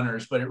they're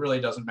runners, but it really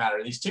doesn't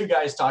matter. These two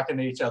guys talking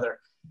to each other,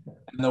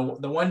 and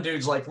the one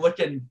dude's like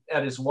looking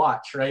at his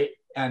watch, right?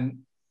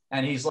 And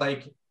he's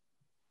like,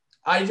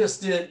 I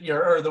just did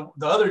or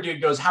the other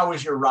dude goes, how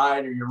was your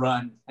ride or your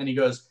run? And he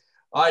goes,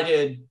 I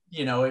did,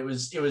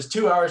 it was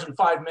 2 hours and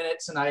 5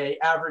 minutes and I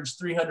averaged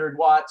 300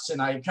 watts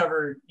and I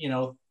covered,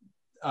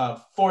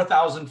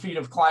 4,000 feet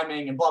of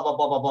climbing and blah, blah,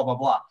 blah, blah, blah, blah,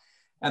 blah.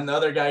 And the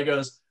other guy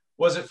goes,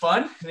 was it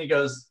fun? And he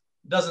goes,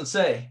 doesn't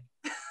say.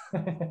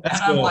 And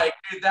I'm like,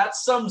 dude, that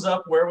sums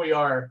up where we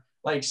are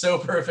like so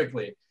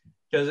perfectly.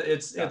 Because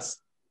it's,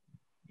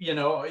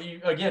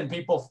 again,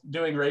 people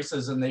doing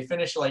races and they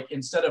finish like,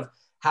 instead of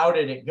how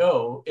did it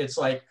go? It's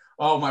like,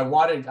 oh,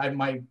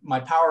 my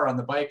power on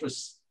the bike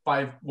was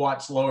 5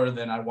 watts lower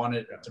than I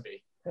wanted it to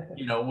be,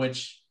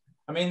 which,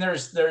 I mean,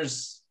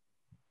 there's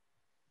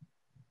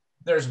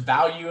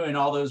value in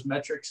all those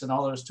metrics and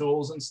all those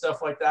tools and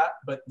stuff like that.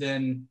 But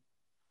then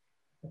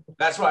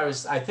that's why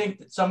I think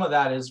that some of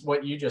that is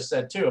what you just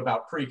said too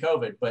about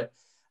pre-COVID, but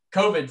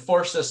COVID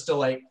forced us to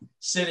like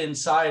sit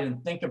inside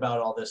and think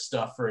about all this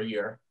stuff for a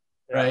year.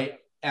 Right.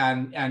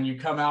 And you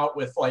come out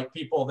with like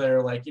people that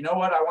are like, you know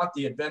what, I want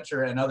the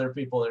adventure, and other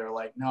people that are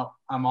like, no,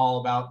 I'm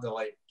all about the,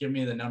 like, give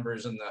me the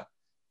numbers and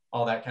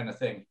all that kind of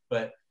thing.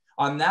 But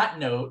on that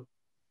note,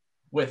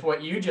 with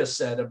what you just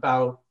said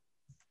about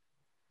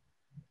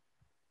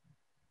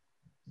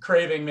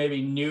craving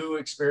maybe new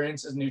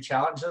experiences, new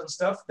challenges and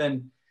stuff,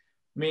 then,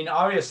 I mean,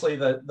 obviously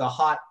the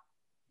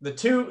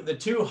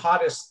two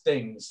hottest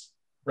things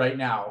right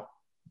now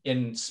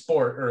in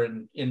sport or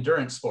in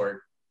endurance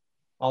sport,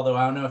 although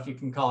I don't know if you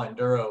can call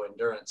enduro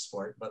endurance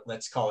sport, but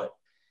let's call it,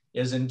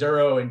 is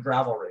enduro and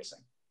gravel racing,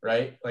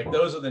 right? Like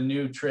those are the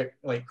new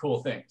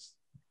cool things.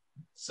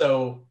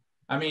 So,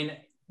 I mean,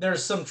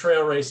 there's some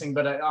trail racing,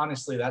 but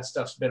honestly, that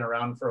stuff's been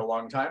around for a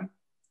long time,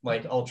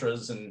 like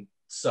ultras and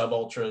sub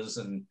ultras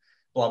and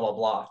blah, blah,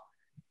 blah.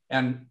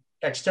 And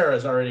Xterra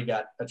has already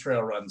got a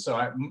trail run.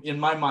 So in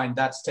my mind,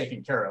 that's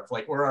taken care of.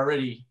 Like we're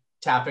already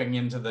tapping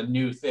into the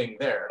new thing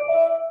there.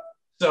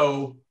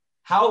 So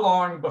how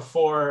long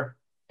before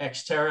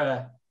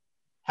Xterra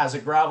has a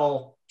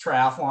gravel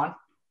triathlon,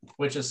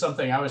 which is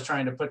something I was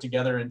trying to put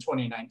together in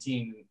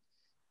 2019.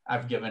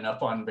 I've given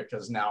up on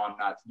because now I'm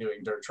not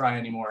doing dirt tri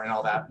anymore and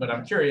all that, but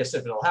I'm curious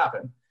if it'll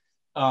happen.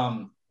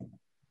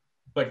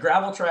 But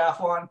gravel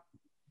triathlon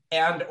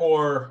and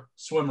or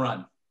swim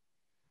run.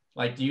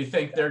 Like, do you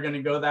think they're going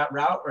to go that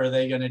route, or are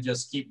they going to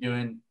just keep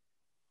doing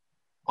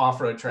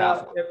off-road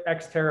triathlon? If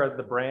Xterra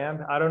the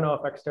brand, I don't know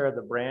if Xterra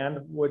the brand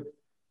would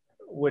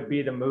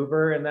be the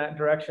mover in that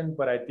direction,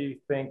 but I do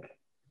think,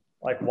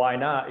 like, why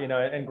not?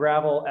 And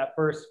gravel, at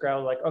first,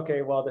 gravel, like,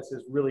 okay, well, this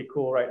is really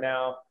cool right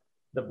now.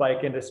 The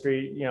bike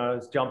industry,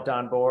 has jumped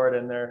on board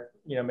and they're,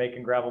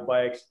 making gravel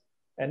bikes.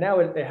 And now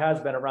it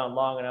has been around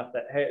long enough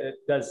that, hey, it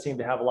does seem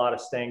to have a lot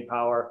of staying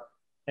power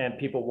and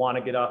people want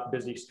to get off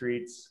busy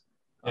streets.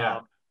 Yeah.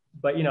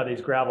 But,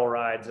 these gravel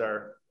rides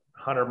are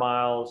 100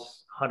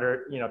 miles,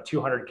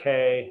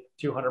 200K,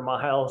 200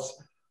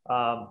 miles.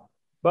 But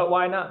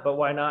why not? But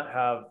why not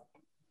have,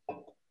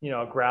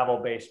 a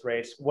gravel-based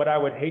race? What I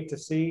would hate to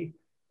see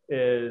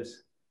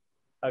is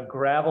a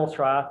gravel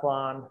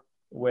triathlon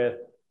with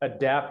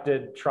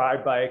adapted tri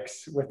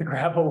bikes with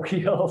gravel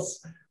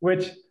wheels,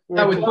 which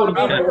that would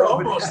totally be we're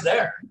almost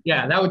there.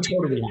 Yeah, that would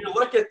totally be. You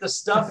look at the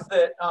stuff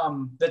that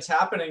that's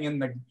happening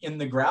in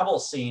the gravel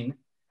scene,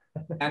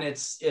 and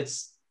it's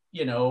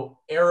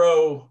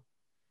aero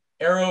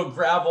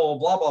gravel,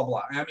 blah blah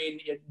blah. I mean,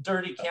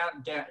 dirty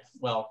can.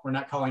 Well, we're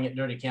not calling it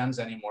dirty cans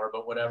anymore,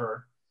 but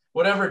whatever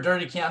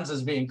dirty cans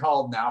is being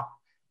called now.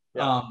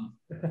 Yeah.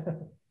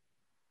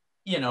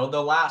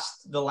 The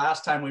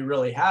last time we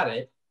really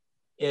had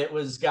it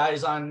was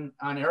guys on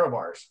aero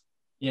bars,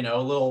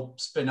 little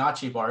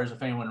Spinacci bars,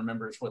 if anyone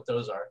remembers what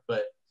those are,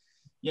 but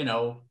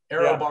aero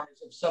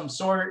bars of some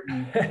sort,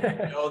 and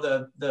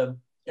the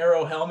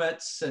aero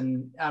helmets,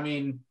 and I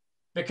mean,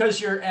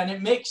 because and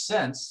it makes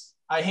sense.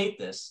 I hate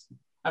this.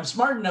 I'm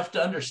smart enough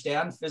to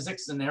understand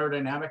physics and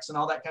aerodynamics and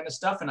all that kind of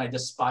stuff, and I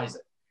despise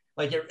it.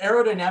 Like, your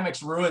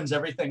aerodynamics ruins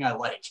everything I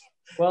like.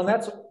 Well, and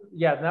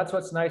that's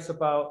what's nice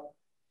about,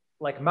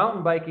 like,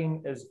 mountain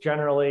biking is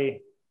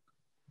generally,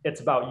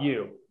 it's about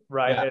you,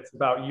 right? Yeah. It's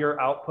about your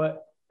output,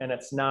 and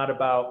it's not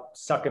about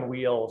sucking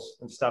wheels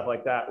and stuff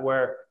like that.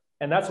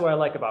 And that's what I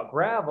like about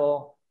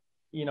gravel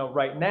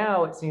right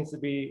now it seems to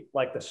be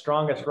like the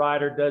strongest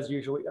rider does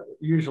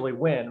usually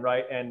win,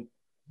 right? And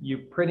you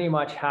pretty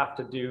much have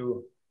to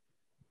do,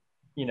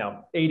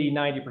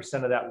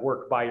 80-90% of that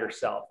work by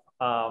yourself.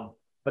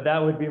 But that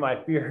would be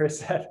my fear, is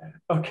that,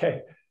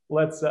 okay,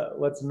 let's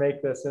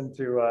make this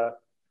into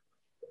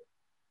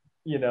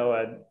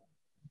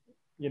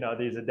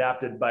these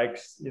adapted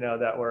bikes,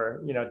 that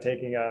we're,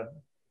 taking a,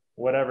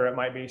 whatever it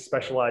might be,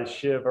 specialized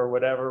shiv or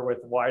whatever with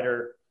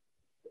wider,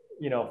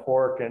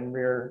 fork and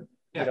rear,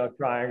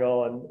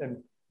 triangle, and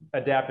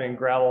adapting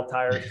gravel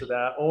tires to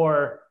that,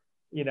 or,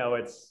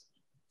 it's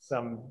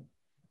some,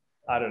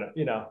 I don't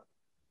know,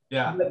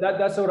 Yeah.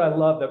 That's what I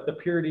love, the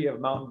purity of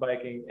mountain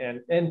biking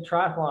and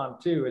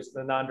triathlon too, is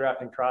the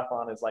non-drafting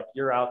triathlon is like,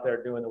 you're out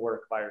there doing the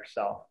work by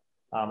yourself.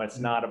 It's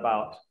not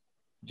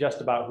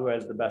just about who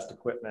has the best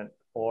equipment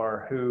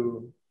or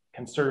who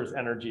conserves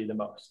energy the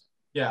most.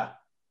 Yeah.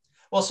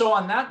 Well, so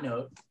on that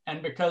note,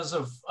 and because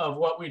of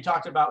what we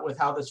talked about with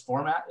how this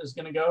format is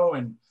going to go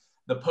and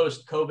the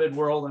post-COVID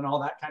world and all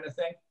that kind of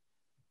thing,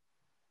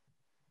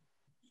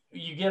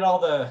 you get all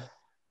the,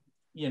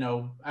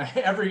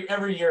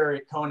 every year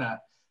at Kona,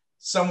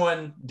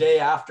 someone day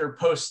after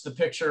posts the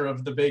picture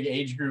of the big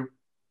age group,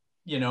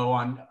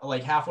 on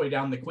like halfway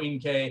down the Queen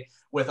K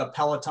with a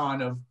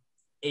peloton of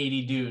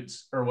 80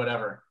 dudes or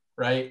whatever,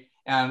 right?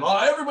 And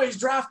everybody's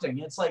drafting.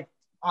 It's like,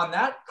 on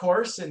that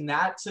course, in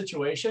that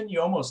situation,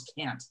 you almost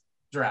can't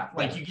draft.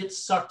 Like, you get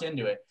sucked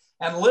into it.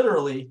 And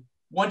literally,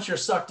 once you're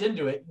sucked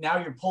into it, now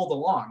you're pulled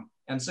along.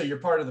 And so you're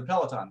part of the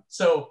peloton.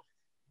 So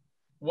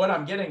what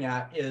I'm getting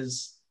at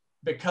is,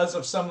 because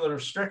of some of the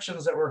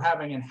restrictions that we're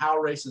having and how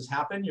races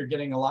happen, you're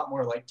getting a lot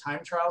more like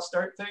time trial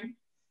start thing.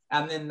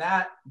 And then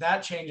that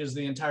changes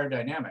the entire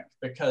dynamic,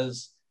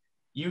 because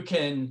you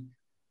can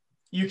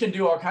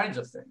do all kinds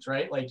of things,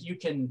 right? Like you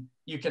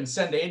can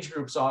send age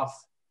groups off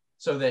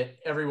so that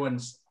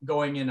everyone's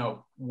going in a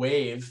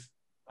wave,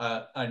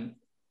 an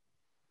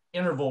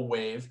interval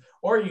wave,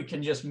 or you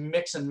can just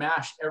mix and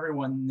mash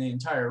everyone in the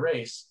entire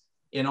race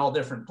in all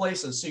different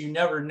places. So you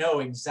never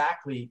know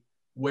exactly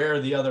where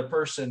the other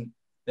person,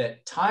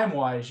 that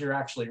time-wise you're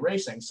actually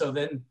racing. So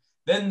then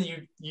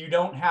you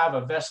don't have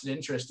a vested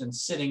interest in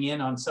sitting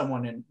in on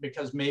someone, and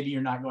because maybe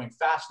you're not going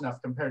fast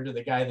enough compared to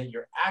the guy that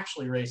you're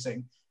actually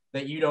racing,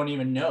 that you don't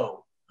even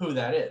know who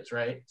that is,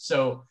 right?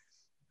 So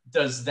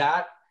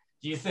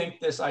do you think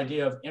this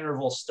idea of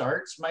interval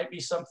starts might be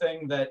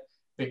something that,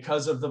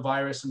 because of the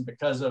virus and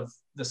because of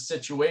the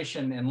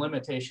situation and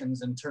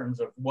limitations in terms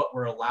of what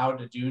we're allowed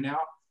to do now,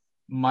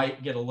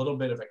 might get a little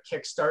bit of a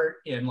kickstart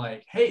in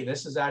like, hey,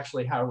 this is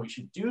actually how we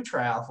should do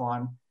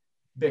triathlon,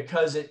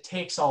 because it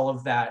takes all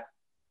of that,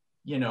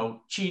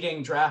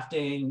 cheating,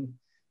 drafting,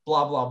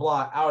 blah, blah,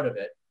 blah out of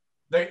it.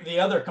 The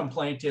other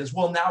complaint is,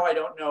 well, now I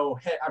don't know,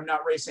 I'm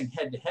not racing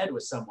head to head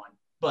with someone,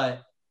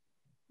 but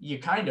you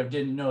kind of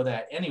didn't know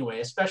that anyway,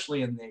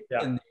 especially in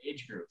the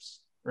age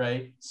groups,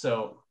 right?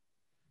 So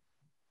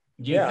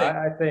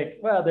I think,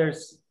 well,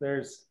 there's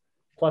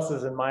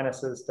pluses and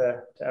minuses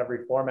to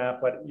every format,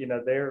 but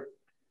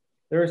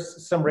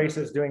there's some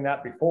races doing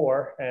that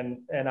before,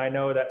 and I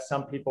know that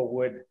some people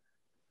would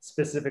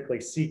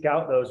specifically seek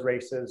out those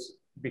races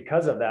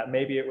because of that.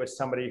 Maybe it was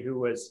somebody who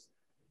was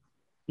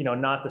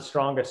not the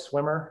strongest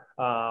swimmer,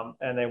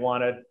 and they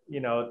wanted,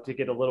 to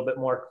get a little bit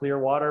more clear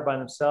water by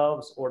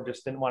themselves, or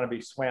just didn't want to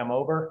be swam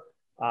over.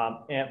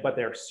 But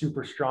they're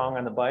super strong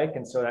on the bike.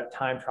 And so that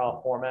time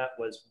trial format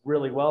was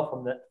really well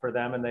for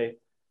them. And they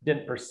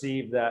didn't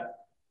perceive that,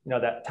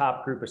 that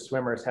top group of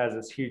swimmers has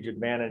this huge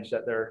advantage,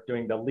 that they're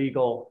doing the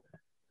legal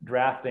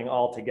drafting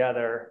all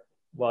together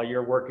while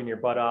you're working your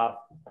butt off,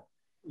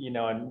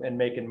 and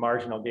making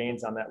marginal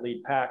gains on that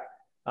lead pack.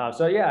 I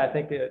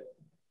think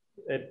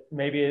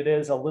maybe it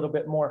is a little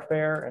bit more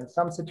fair in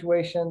some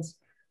situations.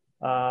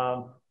 But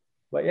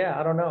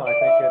I don't know. I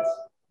think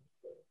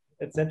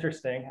it's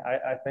interesting.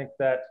 I think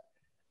that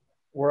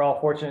we're all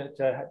fortunate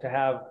to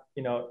have,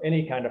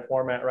 any kind of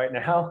format right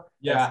now.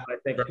 Yeah. So I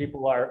think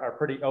people are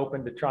pretty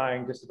open to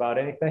trying just about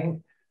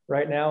anything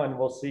right now, and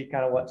we'll see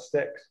kind of what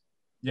sticks.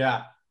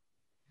 Yeah.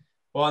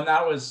 Well, and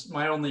that was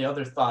my only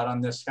other thought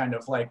on this kind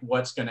of like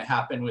what's going to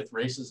happen with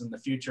races in the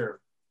future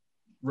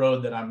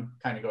road that I'm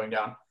kind of going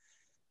down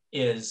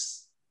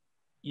is,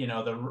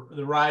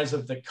 the rise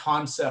of the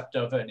concept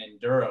of an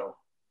enduro.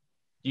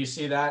 Do you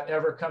see that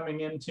ever coming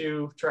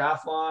into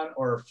triathlon,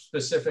 or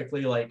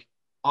specifically like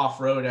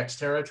off-road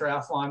Xterra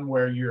triathlon,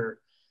 where you're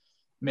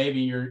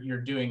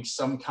doing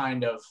some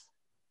kind of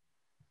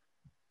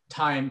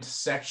timed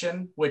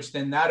section, which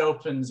then that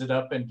opens it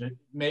up into,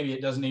 maybe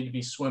it doesn't need to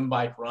be swim,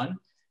 bike, run.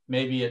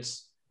 Maybe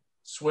it's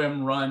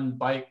swim, run,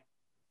 bike,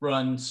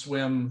 run,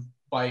 swim,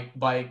 bike,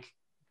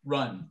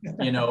 run,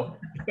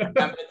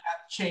 that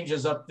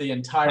changes up the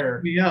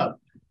entire,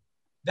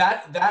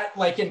 that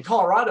like in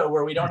Colorado,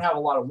 where we don't have a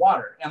lot of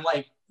water, and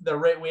like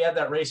we had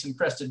that race in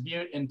Crested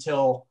Butte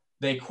until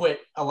they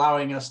quit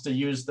allowing us to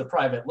use the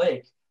private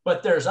lake.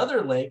 But there's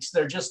other lakes,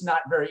 they're just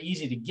not very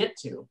easy to get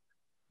to,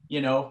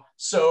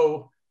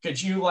 so could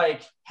you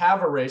like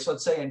have a race,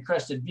 let's say in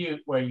Crested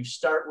Butte, where you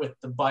start with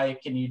the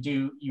bike and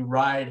you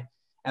ride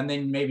and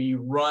then maybe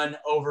you run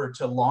over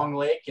to Long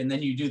Lake, and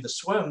then you do the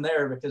swim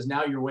there because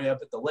now you're way up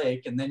at the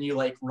lake, and then you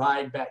like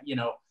ride back,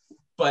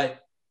 but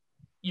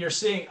you're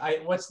seeing,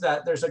 what's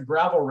that? There's a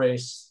gravel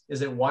race.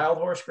 Is it Wild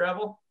Horse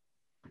Gravel?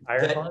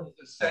 That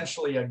is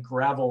essentially a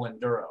gravel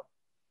enduro.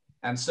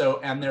 And so,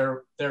 and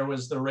there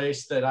was the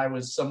race that I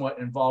was somewhat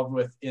involved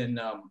with in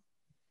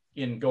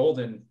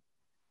Golden,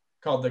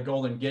 called the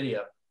Golden Giddy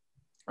Up,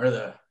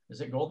 or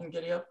is it Golden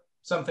Giddy Up?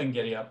 Something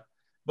Giddy Up.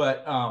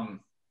 But,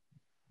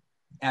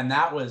 and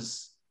that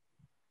was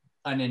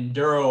an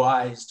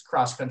enduroized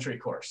cross country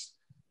course.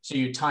 So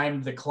you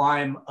timed the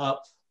climb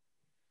up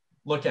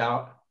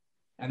Lookout,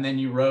 and then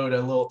you rode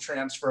a little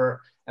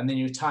transfer, and then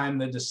you timed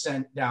the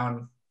descent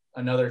down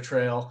another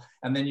trail,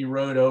 and then you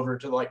rode over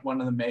to like one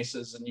of the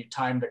mesas, and you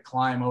timed a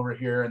climb over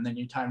here, and then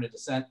you timed a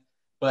descent.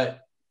 But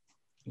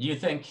do you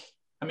think,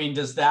 I mean,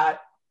 does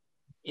that,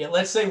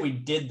 let's say we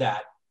did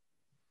that,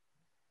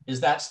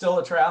 is that still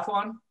a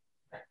triathlon?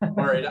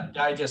 Or did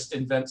I just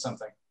invent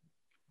something?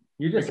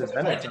 You just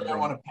invented something. I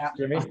want to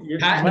Jimmy, you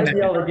might be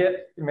able to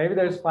get, maybe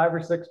there's 5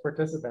 or 6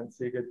 participants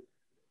so you could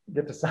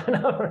get to sign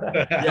up for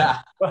that. Yeah.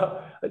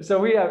 Well, so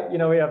we have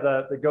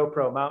the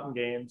GoPro Mountain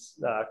Games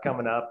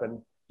coming up,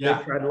 and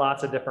they've tried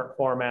lots of different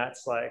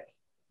formats. Like,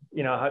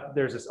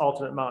 there's this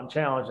Ultimate Mountain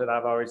Challenge that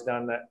I've always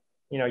done that,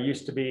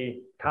 used to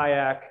be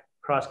kayak,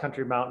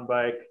 cross-country mountain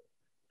bike,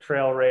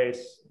 trail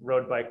race,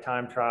 road bike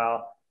time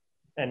trial.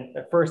 And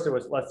at first it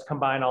was, let's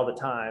combine all the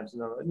times.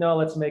 And they're like, no,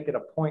 let's make it a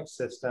point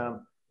system.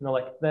 And they're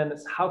like, then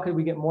it's, how could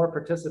we get more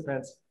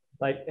participants?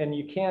 And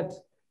you can't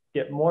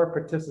get more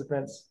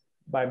participants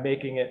by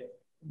making it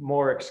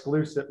more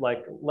exclusive.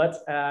 Like, let's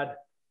add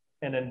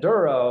an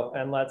enduro,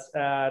 and let's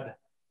add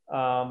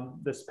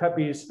this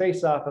Pepe's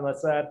face off, and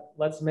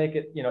let's make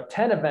it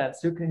 10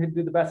 events. Who can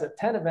do the best at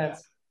 10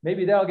 events?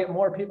 Maybe that'll get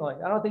more people.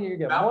 Like, I don't think you can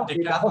get more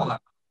people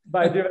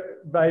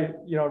by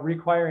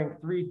requiring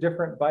 3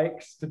 different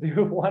bikes to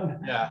do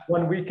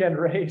one weekend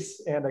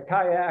race and a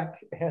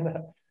kayak. And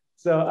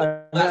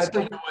that's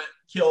kind of what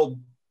killed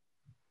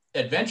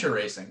adventure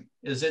racing.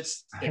 Is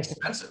it's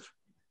expensive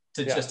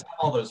to just have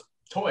all those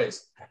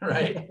toys,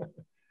 right?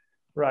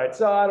 Right.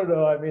 So I don't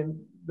know. I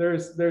mean,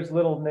 there's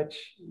little niche,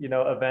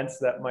 events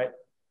that might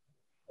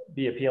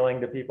be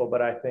appealing to people,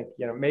 but I think,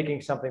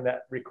 making something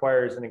that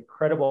requires an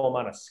incredible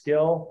amount of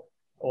skill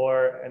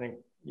or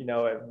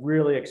a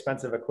really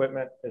expensive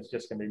equipment is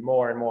just going to be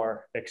more and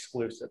more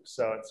exclusive.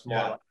 So it's more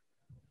like,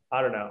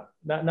 I don't know,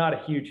 not a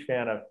huge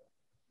fan of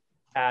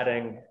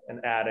adding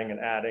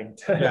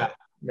to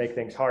make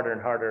things harder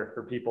and harder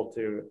for people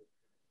to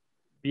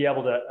be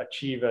able to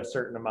achieve a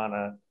certain amount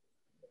of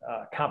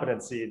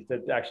competency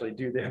to actually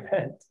do the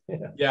event.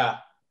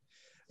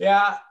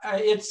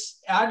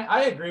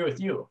 I agree with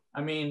you.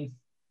 I mean,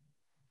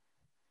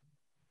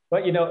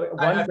 but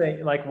one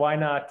thing, like, why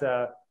not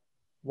have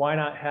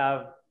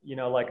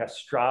like a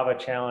Strava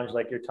challenge,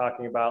 like you're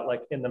talking about,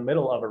 like in the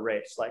middle of a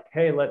race, like,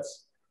 hey,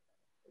 let's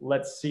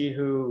see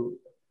who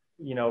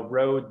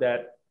rode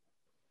that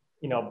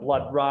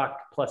Blood Rock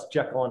plus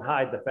Jekyll and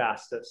Hyde the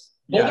fastest.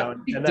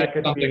 And that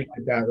could be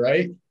like that,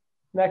 right?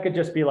 That could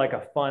just be like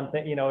a fun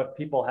thing, if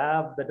people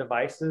have the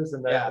devices,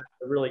 and that's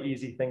a really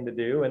easy thing to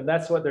do. And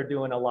that's what they're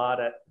doing a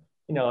lot at,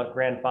 at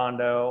Gran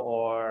Fondo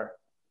or,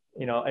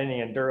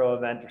 any enduro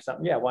event or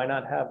something. Yeah. Why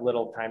not have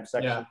little time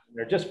sections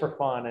there just for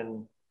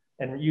fun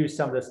and use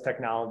some of this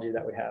technology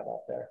that we have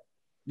out there.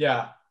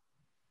 Yeah.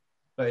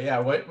 But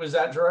what was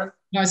that, Gerard?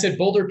 No, I said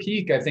Boulder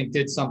Peak, I think,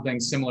 did something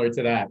similar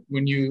to that.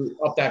 When you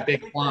up that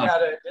big climb.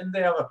 Didn't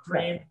they have a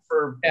preem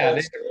for? Yeah,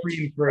 they had a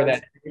preem for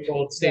that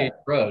Old State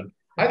Road.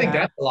 I think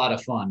that's a lot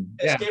of fun.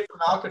 Escape from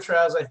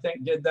Alcatraz, I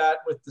think, did that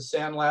with the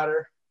sand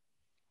ladder.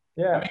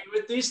 Yeah. I mean,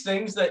 with these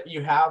things that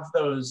you have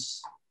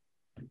those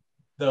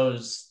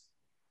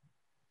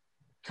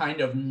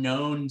kind of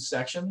known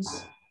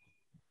sections,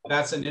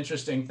 that's an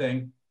interesting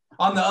thing.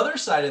 On the other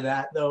side of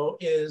that, though,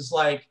 is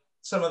like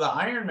some of the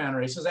Ironman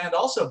races and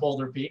also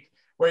Boulder Peak,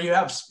 where you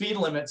have speed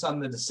limits on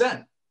the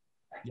descent,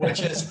 which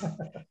is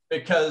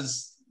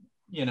because,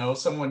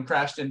 someone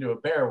crashed into a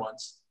bear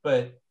once,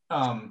 but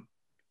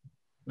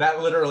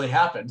that literally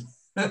happened.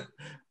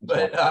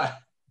 But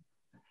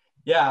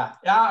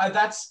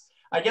that's,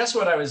 I guess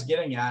what I was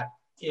getting at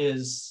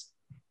is,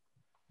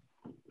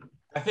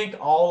 I think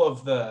all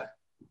of the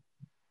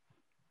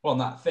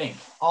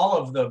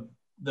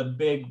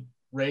big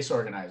race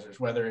organizers,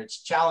 whether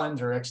it's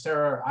Challenge or Xterra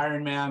or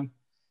Ironman,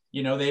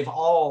 they've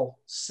all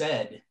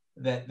said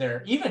that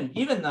they're even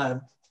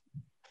the,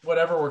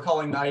 whatever we're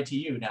calling the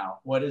ITU now,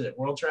 what is it,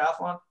 World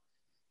Triathlon?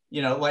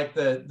 Like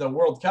the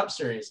World Cup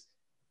series,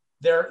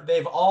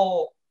 they've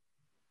all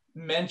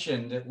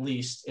mentioned, at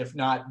least, if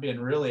not been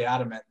really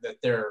adamant, that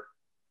they're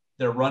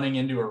running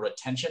into a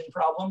retention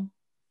problem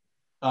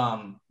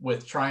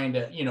with trying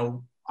to,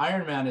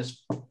 Ironman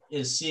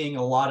is seeing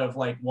a lot of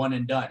like one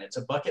and done. It's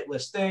a bucket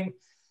list thing.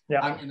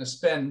 Yeah. I'm going to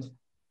spend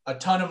a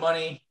ton of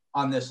money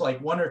on this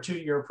like 1 or 2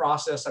 year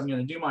process. I'm going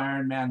to do my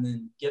Ironman,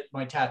 then get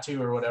my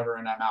tattoo or whatever,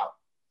 and I'm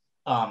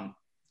out.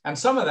 And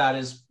some of that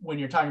is when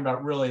you're talking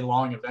about really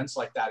long events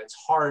like that, it's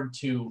hard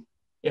to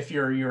if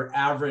you're your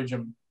average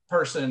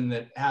person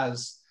that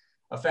has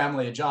a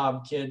family, a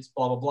job, kids,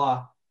 blah, blah,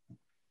 blah.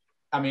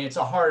 I mean, it's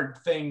a hard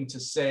thing to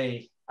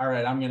say, all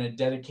right, I'm going to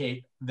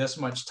dedicate this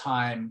much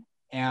time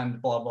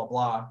and blah, blah,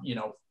 blah, you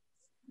know,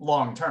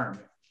 long term.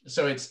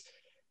 So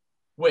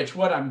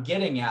what I'm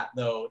getting at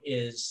though,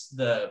 is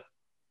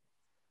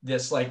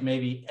this like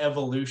maybe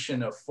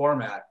evolution of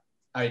format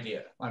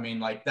idea. I mean,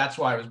 like, that's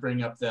why I was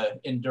bringing up the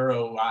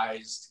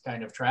enduroized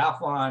kind of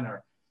triathlon,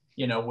 or,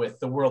 you know, with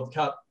the World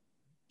Cup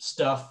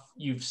stuff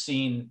you've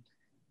seen.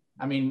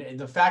 I mean,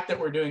 the fact that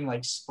we're doing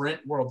like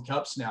sprint World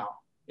Cups now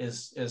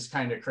is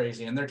kind of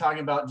crazy. And they're talking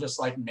about just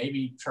like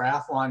maybe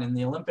triathlon in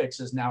the Olympics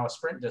is now a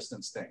sprint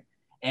distance thing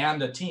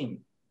and a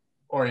team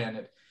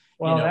oriented.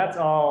 Well, you know, that's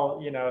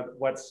all, you know,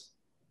 what's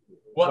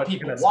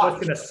people what's watch.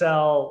 going to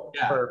sell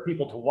Yeah. for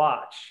people to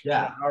watch.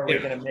 Yeah. You know, how are we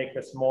going to make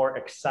this more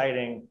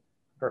exciting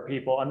for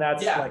people? And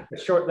that's like the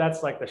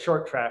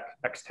short track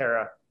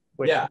Xterra,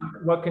 which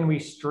what can we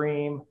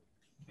stream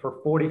for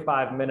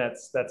 45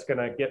 minutes that's going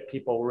to get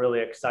people really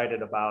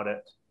excited about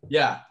it?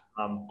 Yeah.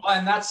 Well,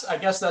 and I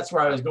guess that's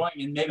where I was going,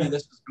 and maybe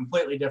this is a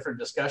completely different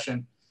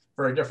discussion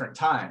for a different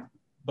time,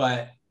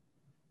 but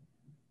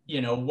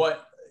you know,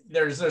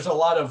 there's a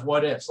lot of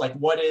what ifs, like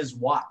what is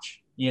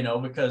watch, you know,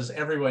 because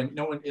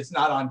it's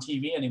not on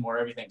TV anymore,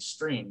 everything's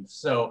streamed.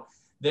 So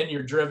then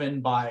you're driven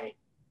by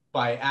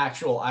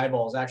actual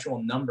eyeballs,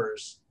 actual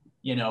numbers,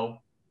 you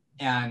know,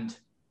 and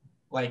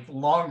like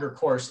longer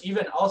course,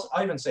 I'll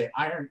even say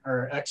Iron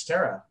or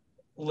Xterra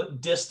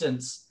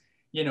distance.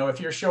 You know, if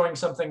you're showing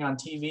something on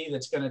TV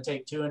that's going to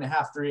take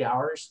 2.5, 3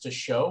 hours to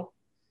show,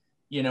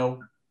 you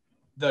know,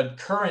 the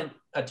current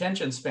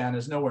attention span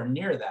is nowhere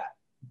near that.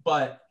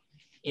 But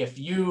if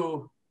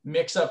you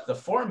mix up the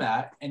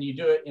format and you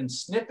do it in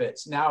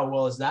snippets, now,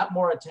 well, is that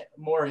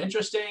more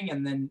interesting?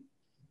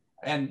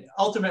 And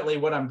ultimately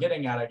what I'm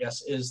getting at, I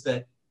guess, is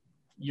that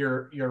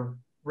your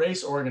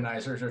race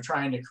organizers are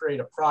trying to create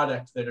a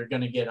product that are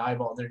going to get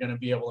eyeball. They're going to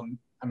be able to,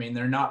 I mean,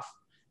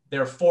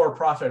 they're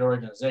for-profit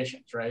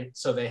organizations, right?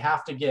 So they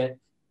have to get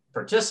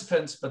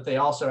participants, but they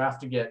also have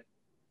to get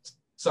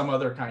some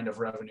other kind of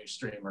revenue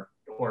stream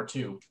or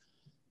two.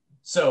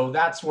 So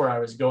that's where I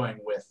was going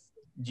with,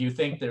 do you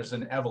think there's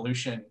an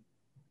evolution,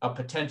 a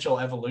potential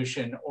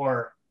evolution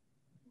or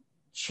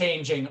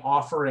changing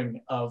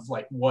offering of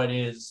like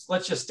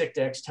let's just stick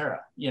to Xterra,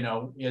 you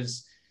know,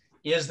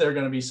 is there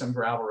going to be some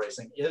gravel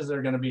racing? Is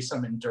there going to be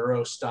some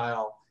enduro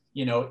style?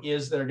 You know,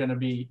 does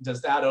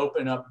that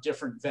open up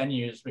different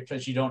venues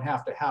because you don't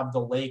have to have the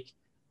lake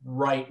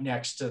right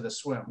next to the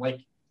swim?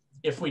 Like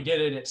if we did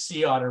it at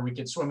Sea Otter, we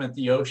could swim at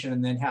the ocean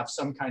and then have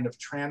some kind of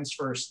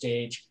transfer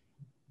stage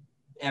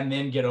and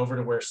then get over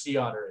to where Sea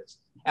Otter is.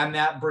 And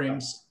that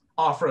brings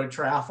off-road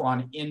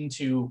triathlon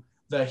into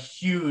the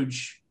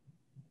huge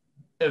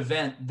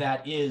event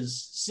that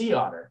is Sea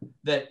Otter,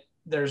 that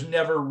there's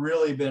never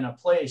really been a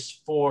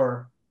place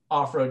for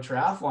off-road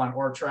triathlon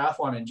or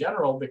triathlon in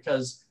general,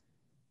 because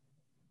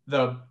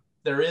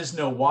there is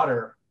no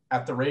water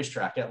at the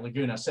racetrack at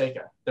Laguna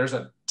Seca. There's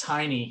a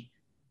tiny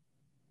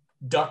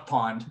duck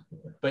pond,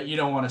 but you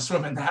don't want to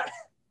swim in that,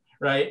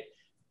 right?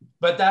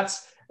 But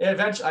that's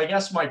eventually, I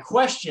guess my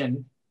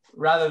question,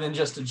 rather than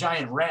just a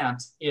giant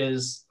rant,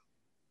 is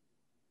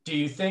do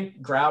you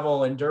think gravel,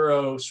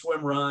 enduro,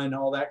 swim run,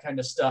 all that kind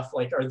of stuff,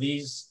 like are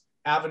these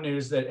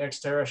avenues that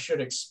Xterra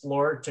should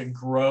explore to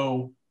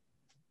grow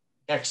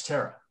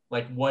Xterra?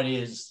 Like what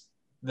is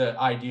the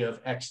idea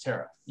of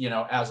Xterra, you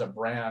know, as a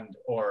brand,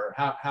 or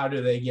how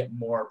do they get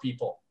more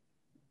people?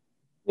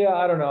 Yeah,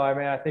 I don't know. I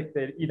mean, I think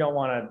that you don't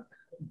want to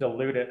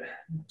dilute it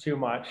too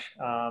much,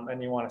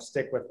 and you want to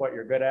stick with what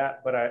you're good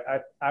at. But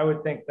I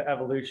would think the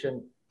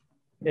evolution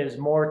is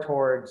more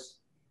towards,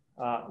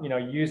 you know,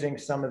 using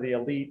some of the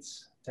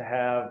elites to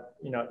have,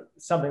 you know,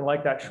 something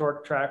like that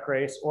short track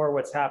race, or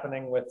what's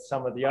happening with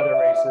some of the other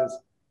races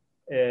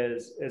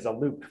is a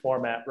looped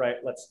format, right?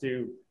 Let's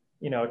do,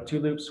 you know,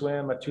 2-loop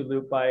swim, a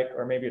 2-loop bike,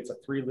 or maybe it's a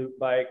 3-loop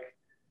bike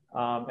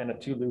and a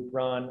 2-loop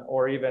run,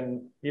 or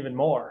even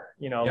more,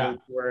 you know,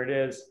 loop, where it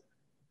is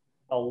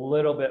a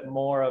little bit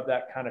more of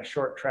that kind of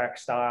short track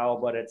style,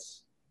 but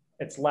it's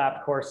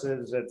lap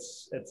courses.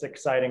 It's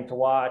exciting to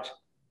watch.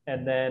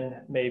 And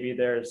then maybe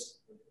there's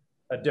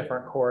a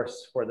different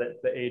course for the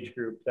age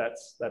group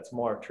that's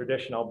more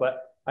traditional.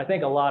 But I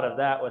think a lot of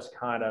that was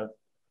kind of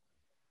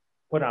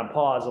put on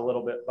pause a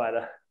little bit by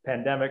the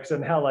pandemics,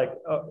 and how like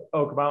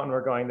Oak Mountain,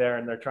 we're going there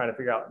and they're trying to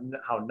figure out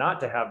how not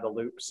to have the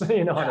loops,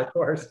 you know, on a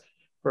course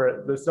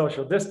for the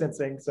social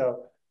distancing.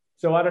 So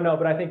I don't know,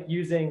 but I think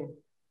using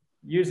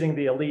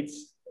the elites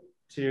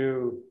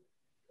to,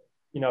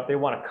 you know, if they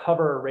want to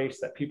cover a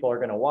race that people are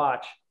going to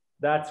watch,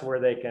 that's where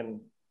they can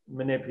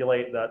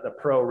manipulate the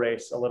pro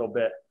race a little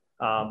bit,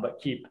 but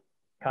keep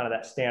kind of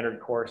that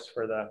standard course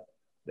for the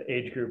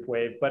age group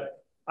wave.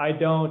 But I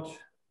don't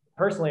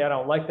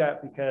like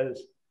that, because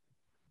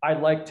I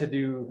like to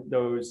do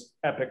those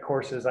epic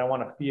courses. I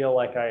want to feel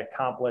like I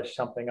accomplished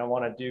something. I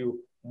want to do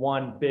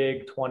one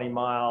big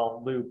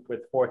 20-mile loop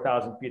with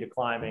 4,000 feet of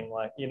climbing,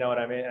 like, you know what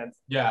I mean? And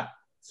yeah.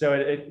 So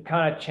it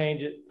kind of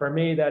changes for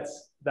me.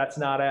 That's that's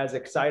not as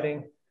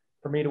exciting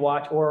for me to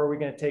watch? Or are we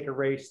going to take a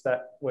race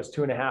that was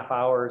 2.5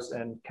 hours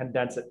and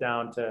condense it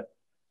down to,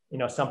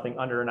 something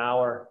under an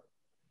hour?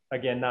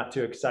 Again, not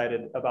too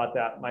excited about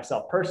that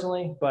myself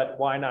personally, but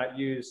why not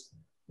use,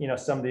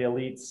 some of the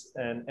elites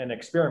and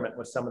experiment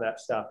with some of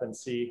that stuff and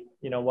see,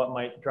 what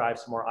might drive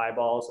some more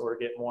eyeballs or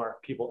get more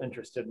people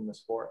interested in the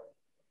sport.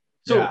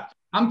 So yeah.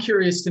 I'm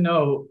curious to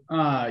know,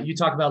 you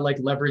talk about like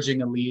leveraging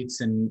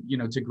elites and,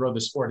 to grow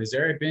the sport. Has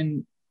there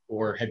been,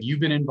 or have you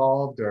been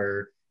involved,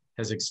 or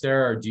has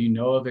Xterra, or do you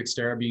know of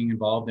Xterra being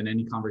involved in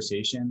any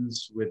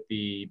conversations with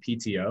the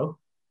PTO,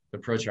 the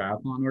Pro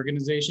Triathlon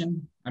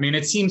Organization? I mean,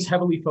 it seems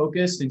heavily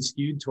focused and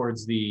skewed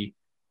towards the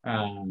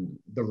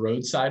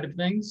road side of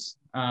things.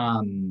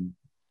 And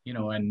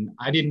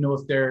I didn't know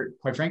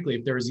quite frankly,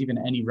 if there was even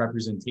any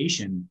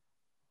representation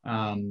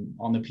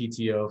on the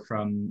PTO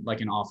from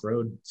like an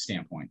off-road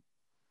standpoint.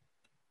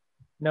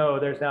 No,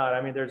 there's not.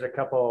 I mean, there's a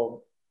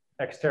couple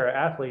Xterra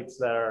athletes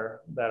that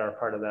are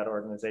part of that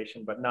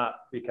organization, but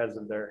not because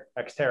of their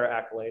Xterra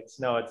accolades.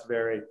 No, it's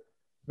very,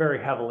 very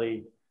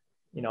heavily,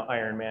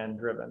 Ironman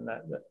driven,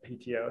 that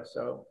PTO.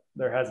 So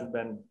there hasn't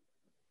been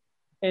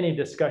any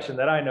discussion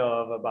that I know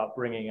of about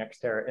bringing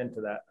Xterra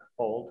into that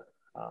fold.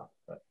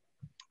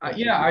 I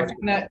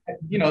find that,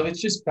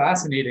 it's just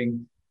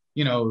fascinating,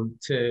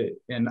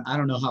 and I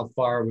don't know how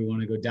far we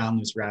want to go down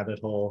this rabbit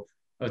hole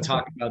of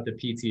talking about the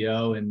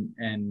PTO and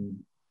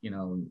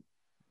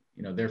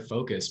their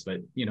focus, but,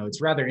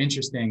 it's rather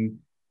interesting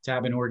to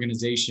have an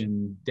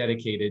organization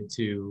dedicated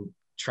to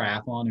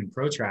triathlon and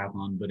pro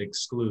triathlon, but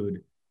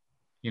exclude,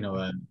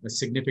 a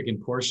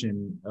significant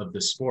portion of the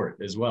sport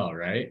as well,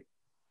 right?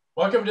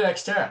 Welcome to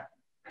Xterra.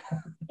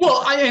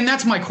 Well, and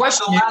that's my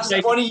question. The last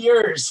 20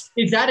 years.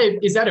 Is that a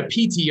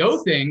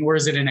PTO thing, or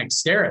is it an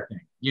Xterra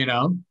thing?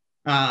 Where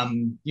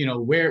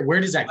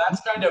does that? Well,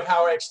 that's kind of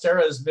how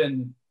Xterra has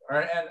been,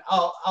 and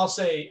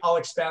I'll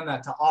expand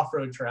that to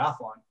off-road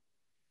triathlon.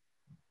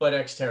 But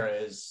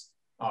Xterra is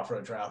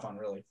off-road triathlon,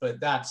 really. But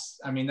that's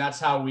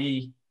how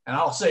we, and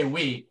I'll say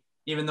we,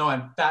 even though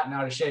I'm fat and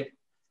out of shape,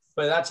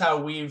 but that's how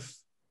we've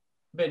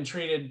been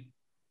treated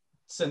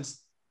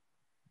since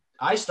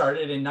I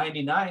started in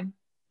 '99.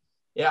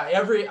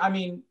 Yeah,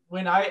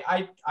 when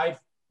I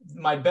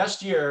my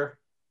best year,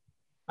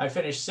 I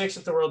finished 6th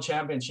at the World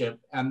Championship,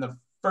 and the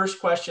first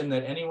question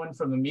that anyone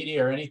from the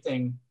media or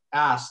anything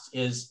asked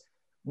is,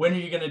 when are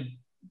you going to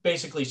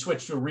basically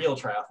switch to a real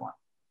triathlon?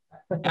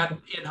 And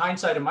in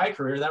hindsight of my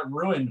career, that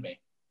ruined me,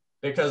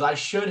 because I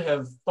should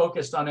have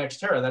focused on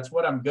Xterra. That's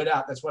what I'm good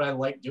at. That's what I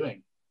like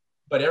doing.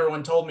 But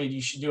everyone told me,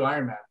 you should do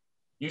Ironman.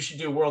 You should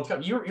do World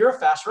Cup. You're a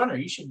fast runner.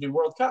 You should do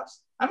World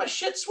Cups. I'm a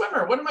shit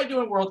swimmer. What am I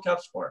doing World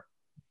Cups for?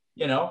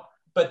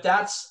 But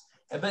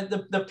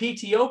the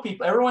PTO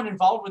people, everyone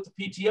involved with the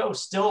PTO,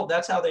 still,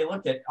 that's how they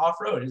look at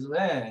off-road, is,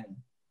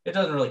 it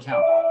doesn't really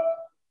count.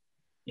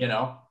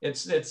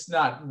 It's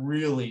not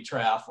really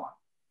triathlon.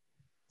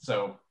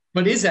 So.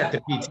 But is that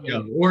the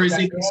PTO, or is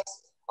it?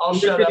 I'll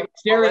shut up.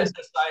 I'll let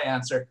Josiah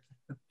answer.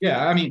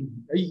 Yeah,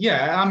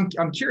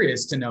 I'm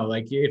curious to know,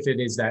 like, if it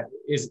is that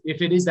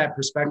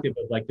perspective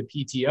of like the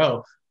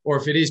PTO, or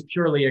if it is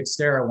purely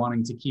Xterra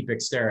wanting to keep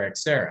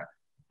Xterra.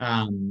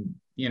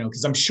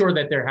 Because I'm sure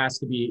that there has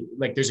to be,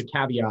 like, there's a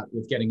caveat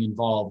with getting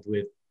involved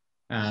with,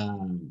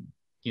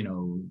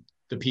 the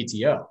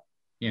PTO.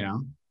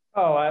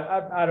 Oh,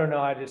 I don't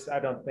know. I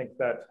don't think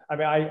that. I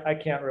mean, I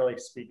can't really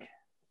speak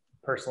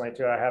personally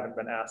to it. I haven't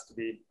been asked to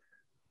be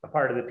a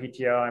part of the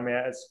PTO. I mean,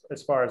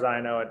 as far as I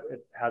know,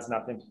 it has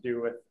nothing to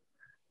do with,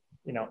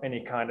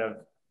 any kind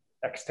of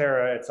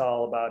Xterra. It's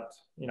all about,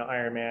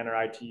 Ironman or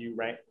ITU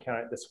rank,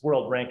 kind of this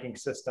world ranking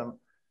system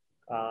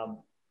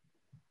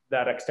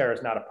that Xterra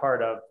is not a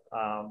part of.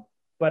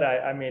 But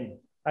I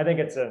think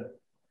it's a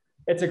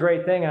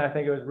great thing. And I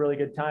think it was really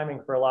good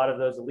timing for a lot of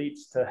those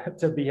elites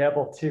to be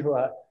able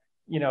to,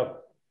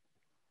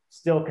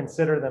 still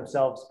consider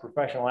themselves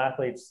professional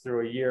athletes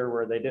through a year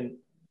where they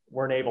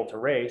weren't able to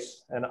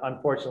race. And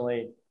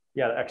unfortunately,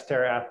 the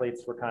Xterra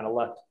athletes were kind of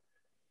left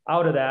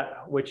out of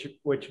that,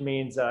 which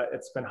means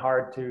it's been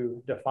hard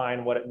to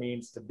define what it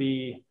means to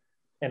be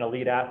an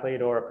elite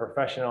athlete or a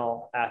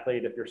professional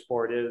athlete if your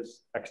sport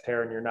is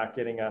Xterra and you're not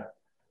getting a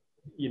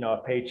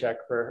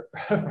paycheck for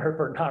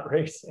not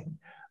racing.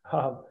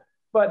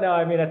 But no,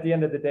 I mean, at the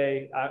end of the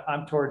day,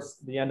 I'm towards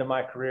the end of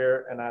my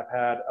career, and I've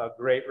had a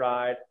great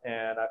ride,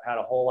 and I've had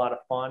a whole lot of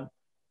fun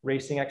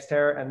racing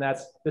Xterra. And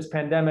this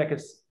pandemic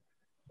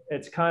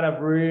it's kind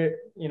of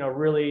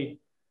really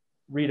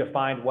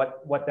redefined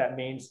what that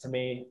means to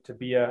me to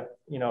be a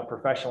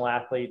professional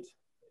athlete.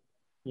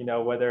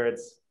 Whether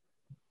it's,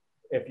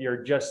 if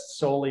you're just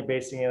solely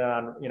basing it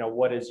on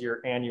what is your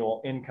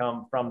annual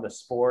income from the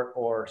sport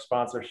or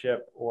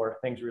sponsorship or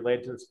things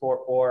related to the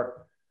sport,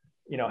 or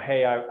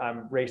hey,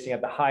 I'm racing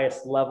at the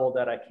highest level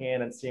that I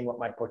can and seeing what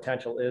my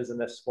potential is in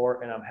this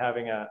sport, and I'm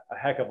having a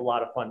heck of a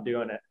lot of fun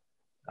doing it.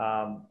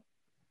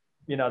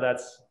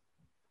 That's,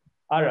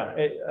 I don't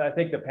know. I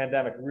think the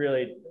pandemic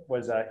really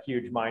was a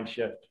huge mind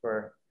shift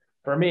for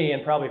me,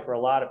 and probably for a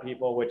lot of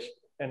people, which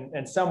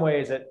in some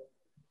ways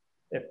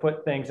it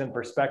put things in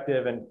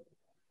perspective and,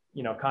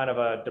 you know, kind of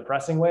a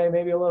depressing way,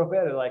 maybe a little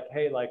bit, like,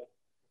 hey, like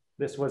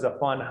this was a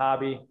fun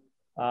hobby.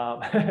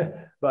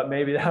 But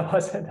maybe that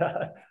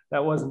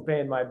wasn't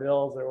paying my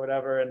bills or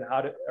whatever. And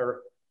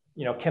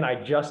you know, can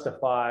I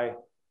justify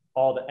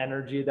all the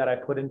energy that I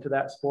put into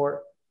that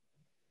sport?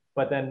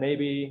 But then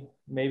maybe,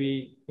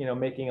 you know,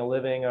 making a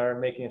living or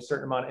making a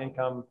certain amount of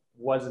income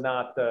was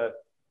not the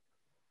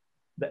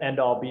end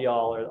all be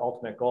all or the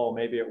ultimate goal.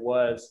 Maybe it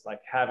was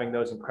like having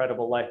those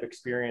incredible life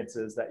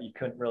experiences that you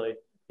couldn't really,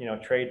 you know,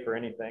 trade for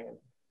anything, and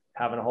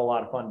having a whole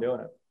lot of fun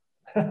doing it.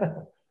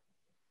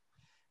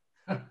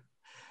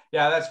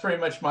 Yeah, that's pretty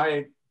much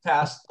my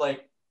past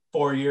like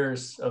 4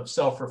 years of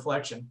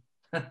self-reflection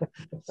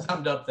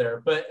summed up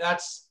there. But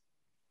that's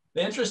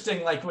the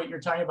interesting, like what you're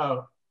talking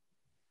about.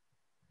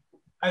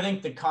 I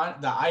think the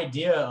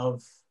idea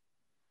of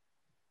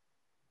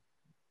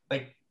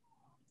like,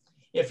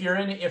 if you're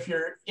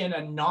in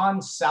a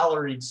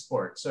non-salaried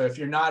sport, so if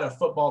you're not a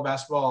football,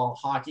 basketball,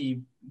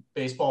 hockey,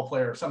 baseball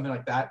player or something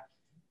like that,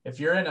 if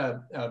you're in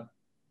a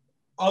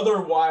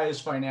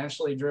otherwise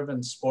financially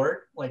driven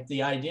sport, like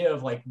the idea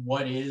of like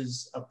what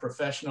is a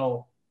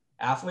professional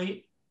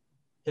athlete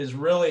is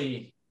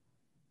really,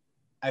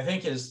 I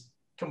think, is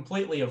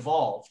completely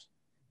evolved,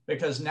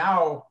 because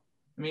now,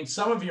 I mean,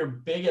 some of your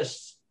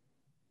biggest,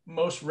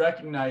 most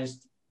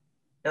recognized,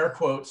 air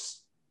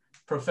quotes,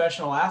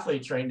 professional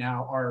athletes right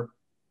now are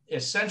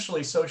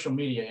essentially social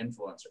media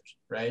influencers,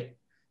 right?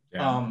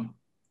 Yeah.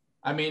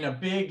 I mean,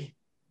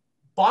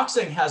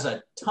 boxing has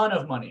a ton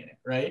of money in it,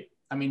 right?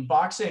 I mean,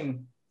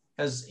 boxing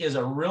is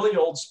a really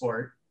old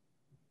sport.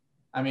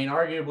 I mean,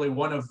 arguably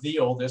one of the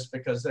oldest,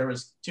 because there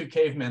was two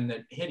cavemen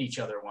that hit each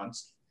other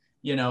once,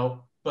 you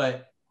know,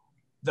 but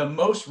the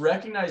most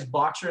recognized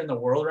boxer in the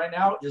world right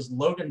now is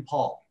Logan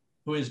Paul,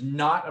 who is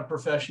not a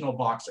professional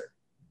boxer.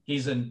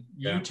 He's a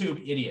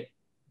YouTube idiot,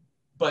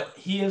 but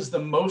he is the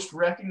most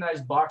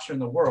recognized boxer in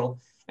the world,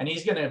 and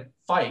he's going to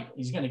fight.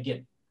 He's going to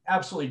get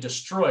absolutely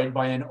destroyed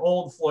by an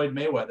old Floyd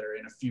Mayweather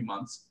in a few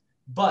months.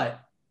 But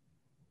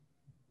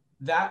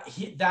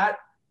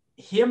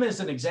him as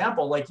an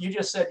example, like you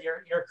just said,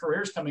 your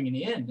career's coming in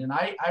the end. And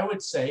I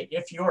would say,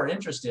 if you're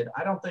interested,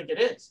 I don't think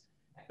it is,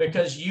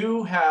 because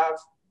you've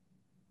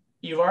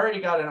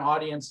already got an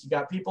audience. You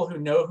got people who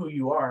know who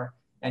you are,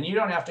 and you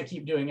don't have to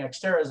keep doing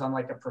Xterras on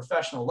like a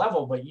professional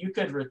level, but you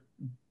could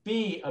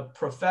be a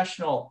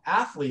professional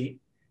athlete,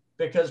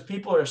 because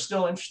people are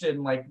still interested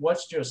in like,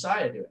 what's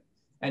Josiah doing?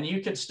 And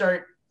you could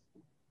start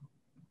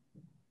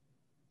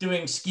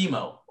doing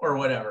skimo or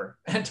whatever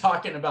and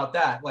talking about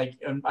that. Like,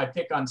 and I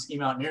pick on ski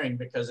mountaineering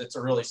because it's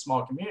a really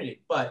small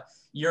community, but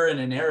you're in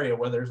an area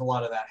where there's a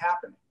lot of that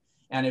happening.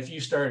 And if you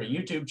start a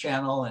YouTube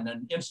channel and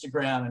an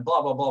Instagram and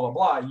blah, blah, blah, blah,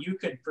 blah, you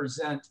could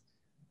present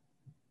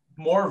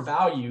more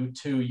value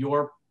to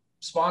your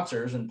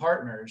sponsors and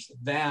partners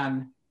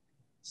than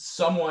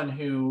someone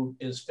who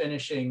is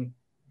finishing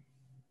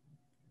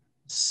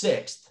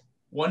 6th,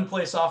 one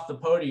place off the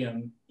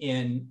podium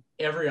in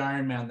every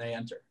Ironman they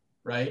enter,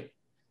 right?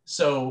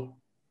 So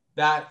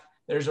that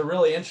there's a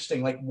really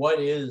interesting, like, what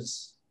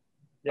is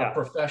a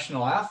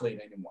professional athlete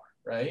anymore,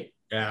 right?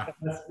 Yeah.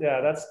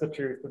 That's the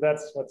truth. But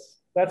that's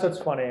what's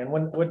funny. And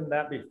wouldn't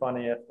that be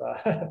funny if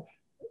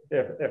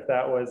if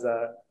that was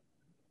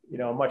you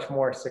know, a much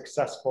more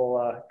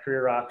successful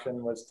career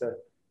option, was to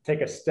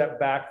take a step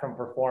back from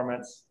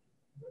performance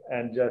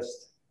and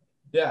just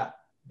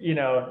you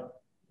know,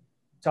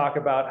 talk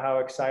about how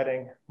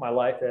exciting my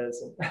life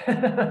is,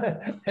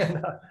 and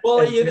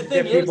the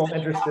thing is, people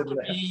interested in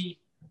that.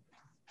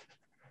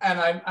 And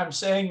I'm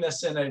saying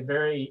this in a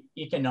very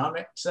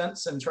economic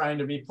sense and trying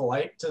to be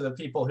polite to the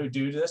people who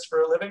do this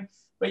for a living,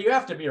 but you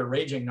have to be a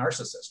raging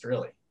narcissist,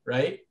 really,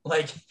 right?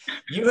 Like,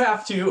 you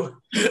have to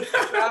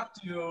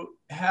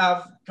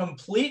have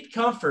complete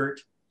comfort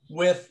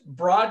with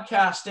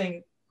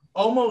broadcasting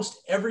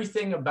almost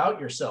everything about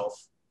yourself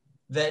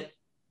that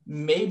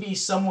maybe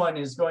someone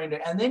is going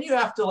to, and then you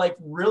have to like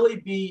really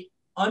be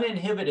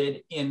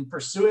uninhibited in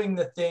pursuing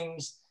the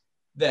things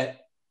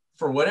that,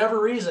 for whatever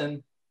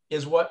reason,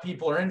 is what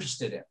people are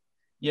interested in,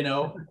 you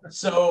know?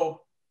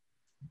 So,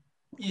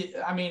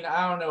 I mean,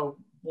 I don't know,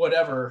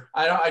 whatever.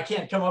 I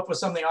can't come up with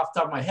something off the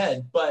top of my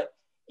head, but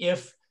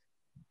if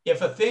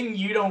a thing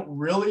you don't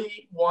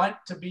really want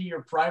to be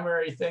your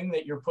primary thing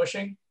that you're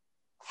pushing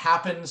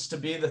happens to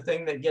be the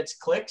thing that gets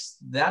clicks,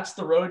 that's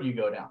the road you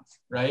go down,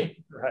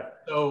 right? Right.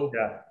 So,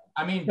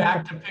 I mean,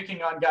 back to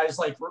picking on guys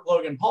like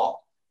Logan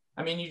Paul.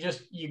 I mean,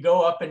 you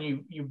go up and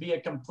you be a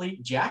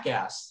complete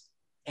jackass,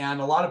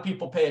 and a lot of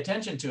people pay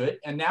attention to it.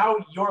 And now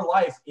your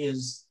life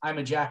is, I'm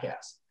a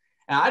jackass.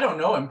 And I don't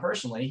know him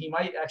personally. He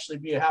might actually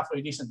be a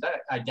halfway decent guy.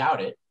 I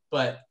doubt it.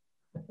 But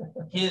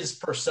his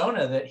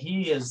persona that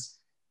he is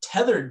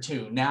tethered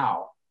to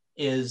now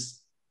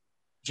is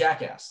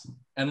jackass,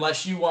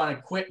 unless you want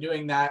to quit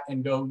doing that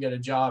and go get a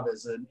job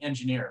as an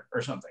engineer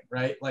or something,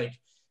 right? Like,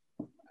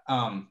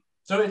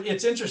 so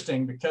it's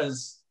interesting,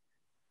 because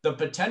the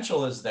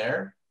potential is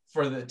there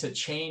to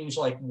change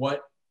like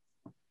what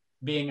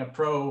being a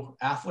pro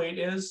athlete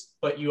is,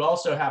 but you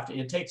also have to,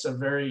 it takes a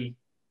very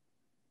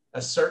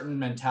a certain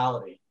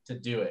mentality to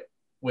do it,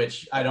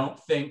 which I don't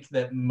think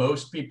that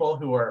most people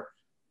who are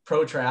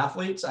pro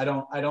triathletes, I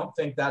don't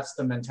think that's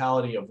the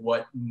mentality of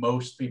what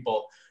most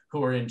people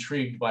who are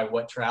intrigued by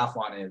what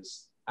triathlon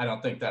is. I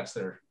don't think that's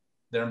their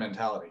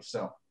mentality.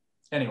 So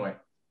anyway,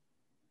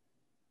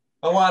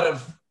 a lot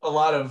of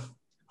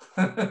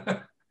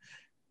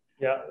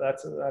Yeah,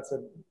 that's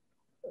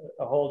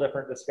a whole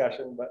different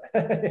discussion, but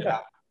yeah.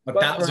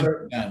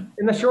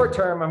 In the short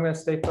term, I'm going to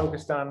stay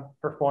focused on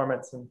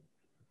performance and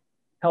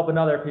helping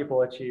other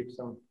people achieve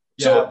some.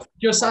 So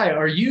Josiah,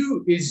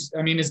 is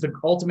the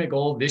ultimate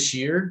goal this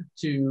year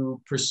to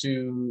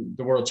pursue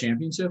the World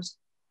Championships?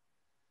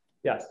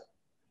 Yes.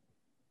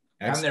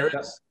 Excellent. And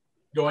there is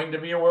going to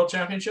be a World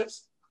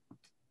Championships?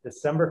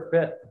 December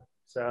 5th.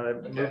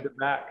 So they moved it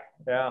back.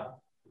 Yeah.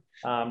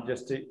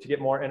 Just to get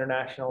more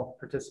international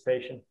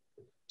participation.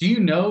 Do you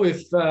know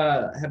if,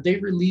 have they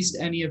released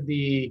any of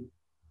the,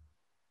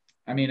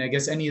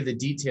 any of the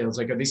details?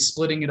 Like, are they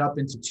splitting it up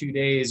into 2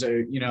 days,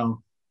 or,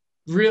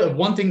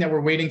 one thing that we're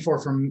waiting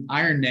for from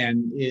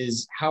Ironman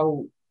is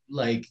how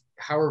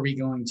are we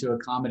going to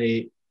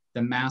accommodate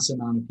the mass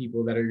amount of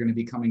people that are going to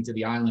be coming to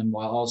the island,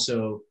 while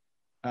also,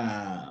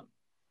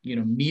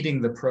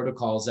 meeting the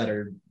protocols that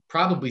are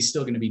probably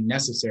still going to be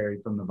necessary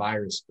from the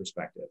virus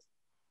perspective?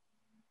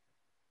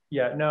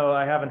 Yeah, no,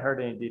 I haven't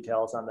heard any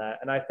details on that.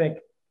 And I think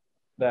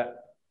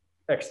that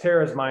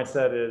Xterra's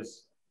mindset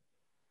is,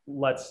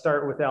 let's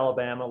start with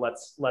Alabama.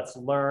 Let's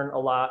learn a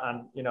lot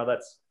on,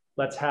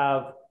 let's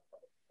have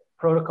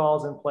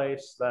protocols in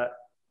place that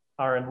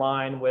are in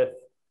line with,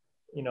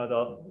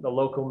 the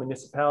local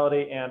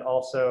municipality, and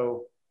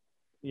also,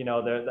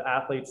 the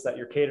athletes that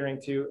you're catering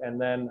to.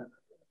 And then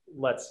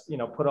let's,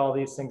 put all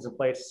these things in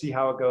place, see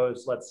how it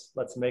goes.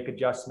 Let's make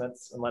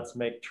adjustments, and let's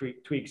make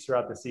tweaks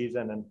throughout the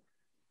season,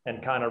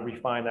 and kind of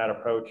refine that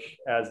approach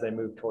as they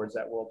move towards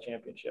that World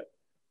Championship.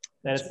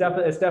 And it's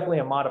definitely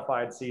a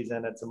modified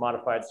season. It's a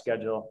modified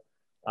schedule.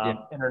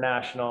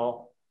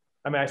 International.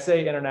 I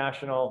say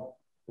international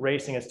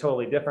racing is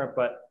totally different,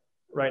 but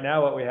right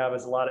now what we have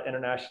is a lot of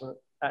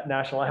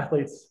national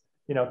athletes,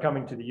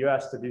 coming to the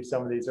US to do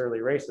some of these early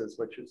races,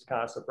 which is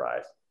kind of a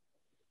surprise.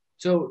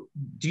 So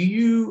do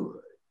you,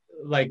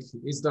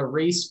 is the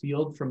race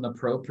field from the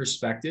pro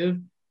perspective,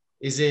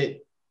 is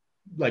it,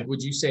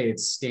 would you say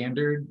it's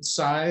standard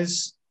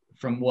size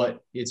from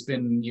what it's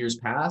been years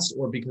past,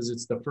 or because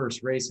it's the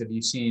first race, have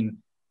you seen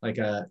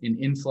an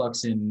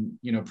influx in,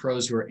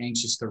 pros who are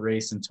anxious to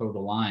race and toe the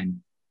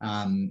line?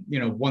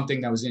 One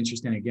thing that was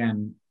interesting,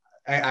 again,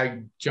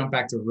 I jump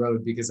back to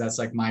road because that's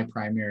my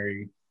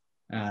primary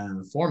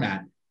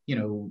format.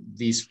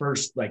 These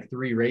first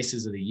 3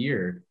 races of the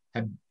year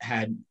have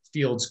had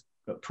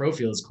pro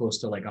fields close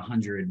to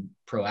 100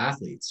 pro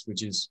athletes,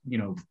 which is,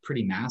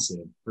 pretty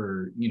massive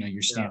for,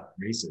 your standard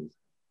races.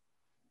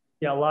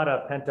 Yeah, a lot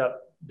of pent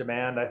up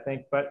demand, I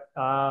think, but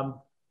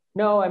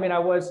no, I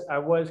was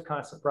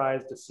kind of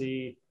surprised to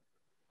see,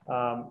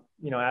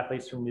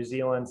 athletes from New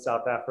Zealand,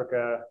 South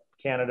Africa,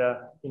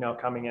 Canada,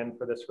 coming in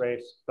for this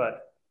race,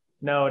 but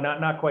no,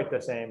 not quite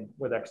the same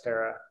with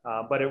Xterra.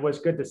 But it was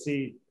good to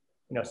see,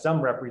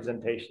 some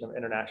representation of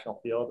international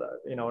field.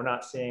 We're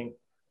not seeing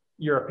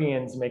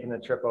Europeans making the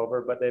trip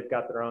over, but they've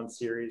got their own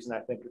series. And I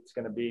think it's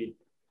going to be,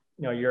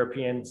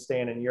 Europeans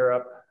staying in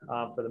Europe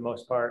for the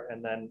most part,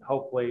 and then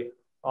hopefully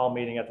all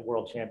meeting at the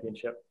World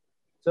Championship.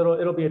 So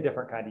it'll be a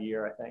different kind of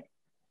year, I think.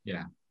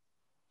 Yeah.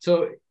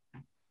 So,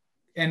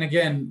 and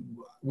again,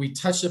 we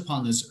touched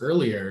upon this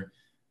earlier,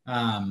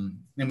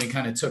 and we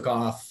kind of took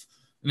off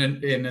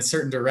in a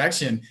certain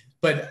direction,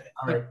 but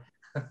no,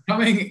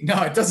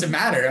 it doesn't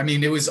matter.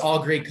 It was all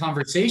great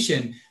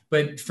conversation,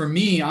 but for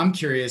me, I'm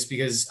curious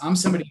because I'm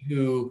somebody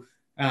who,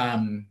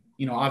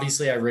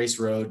 obviously I race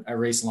road, I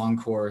race long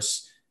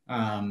course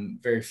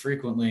very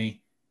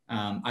frequently.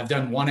 I've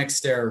done one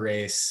Xterra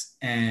race,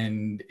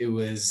 and it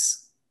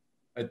was,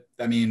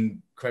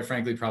 quite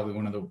frankly, probably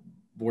one of the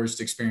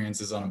worst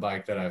experiences on a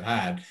bike that I've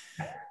had.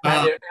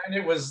 And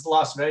it was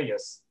Las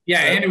Vegas.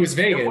 Yeah, and it was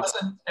Vegas. It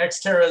wasn't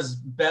Xterra's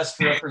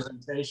best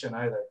representation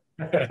either.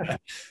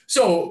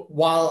 So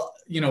while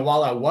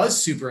I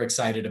was super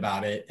excited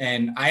about it,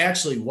 and I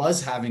actually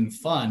was having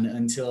fun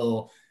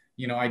until,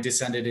 I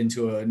descended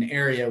into an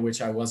area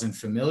which I wasn't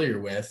familiar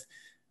with,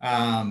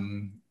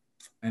 and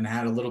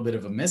had a little bit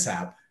of a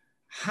mishap.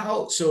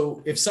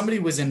 So if somebody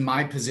was in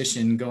my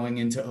position going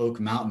into Oak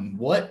Mountain,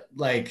 what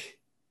would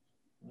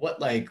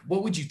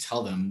you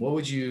tell them? What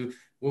would you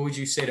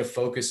say to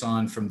focus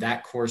on from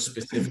that course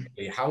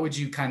specifically? How would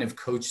you kind of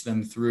coach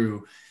them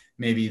through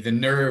maybe the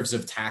nerves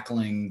of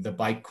tackling the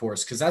bike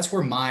course? Because that's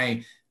where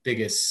my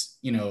biggest,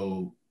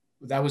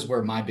 that was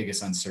where my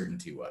biggest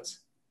uncertainty was.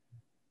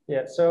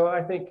 Yeah. So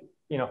I think,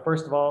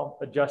 first of all,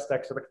 adjust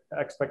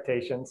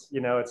expectations.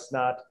 It's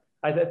not,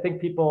 I think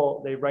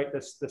people, they write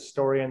this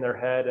story in their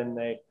head, and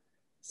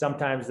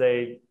sometimes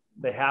they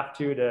have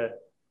to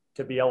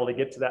be able to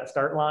get to that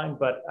start line.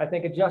 But I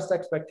think adjust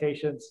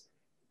expectations.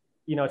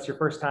 It's your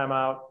first time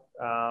out.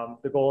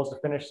 The goal is to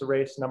finish the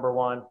race, number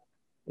one,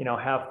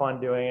 have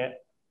fun doing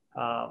it.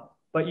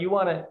 But you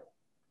want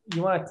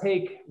you want to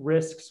take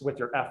risks with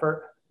your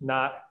effort,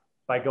 not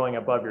by going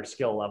above your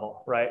skill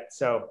level, right?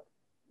 So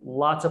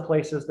lots of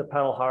places to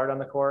pedal hard on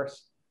the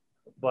course,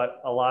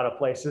 but a lot of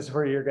places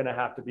where you're going to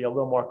have to be a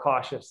little more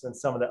cautious than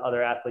some of the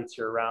other athletes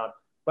you're around.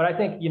 But I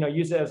think,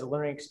 use it as a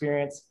learning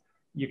experience.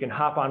 You can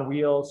hop on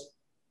wheels.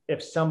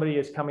 If somebody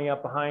is coming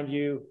up behind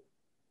you,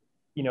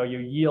 you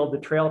yield the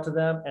trail to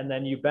them, and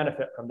then you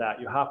benefit from that.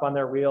 You hop on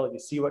their wheel, you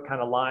see what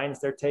kind of lines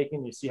they're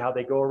taking, you see how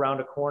they go around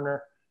a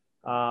corner.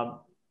 I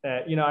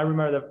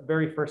remember the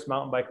very first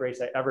mountain bike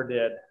race I ever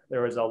did.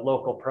 There was a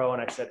local pro,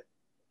 and I said,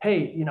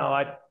 "Hey,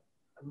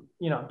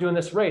 doing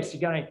this race, you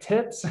got any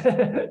tips?"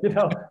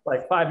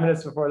 Like 5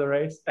 minutes before the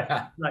race.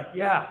 Like,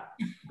 yeah,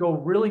 go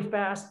really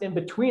fast in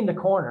between the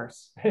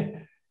corners.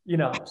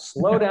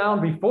 Slow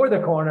down before the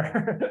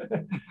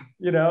corner,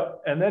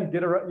 and then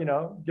get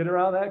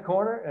around that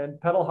corner and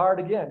pedal hard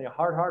again,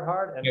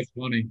 hard. And That's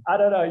funny. I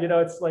don't know,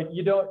 it's like,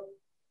 you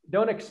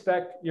don't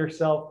expect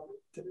yourself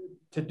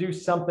to do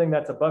something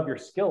that's above your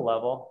skill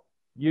level.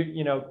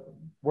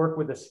 Work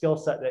with the skill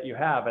set that you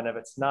have. And if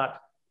it's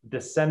not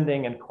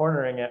descending and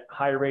cornering at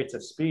high rates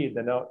of speed,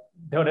 then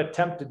don't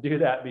attempt to do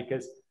that,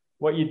 because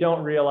what you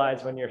don't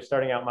realize when you're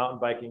starting out mountain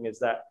biking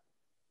is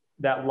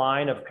that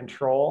line of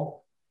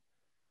control,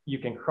 you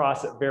can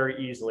cross it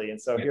very easily.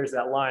 And so here's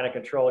that line of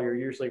control. You're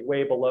usually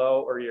way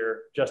below, or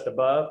you're just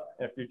above.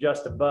 And if you're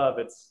just above,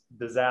 it's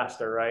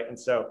disaster, right? And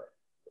so,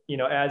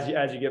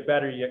 as you get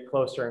better, you get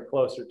closer and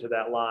closer to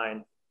that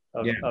line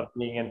of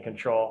being in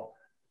control.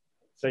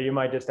 So you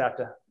might just have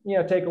to,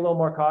 take a little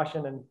more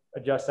caution and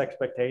adjust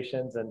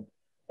expectations. And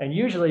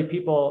usually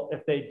people,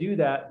 if they do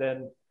that,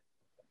 then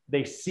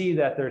they see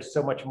that there's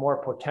so much more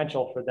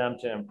potential for them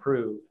to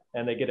improve,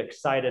 and they get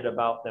excited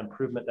about the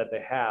improvement that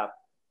they have.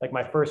 Like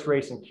my first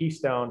race in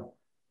Keystone,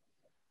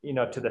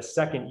 to the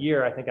second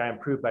year, I think I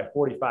improved by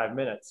 45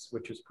 minutes,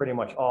 which was pretty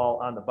much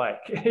all on the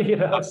bike,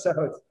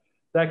 so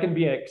that can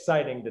be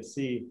exciting to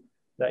see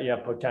that you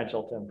have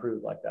potential to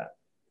improve like that.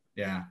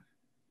 Yeah.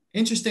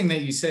 Interesting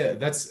that you say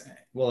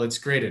it's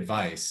great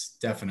advice.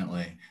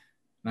 Definitely.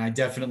 And I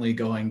definitely,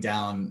 going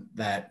down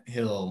that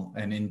hill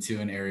and into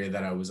an area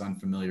that I was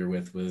unfamiliar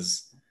with,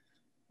 was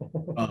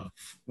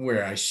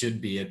where I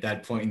should be at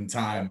that point in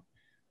time.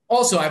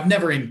 Also, I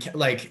never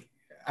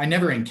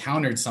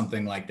encountered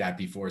something like that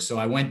before. So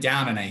I went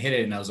down and I hit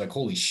it, and I was like,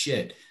 holy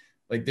shit,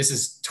 like this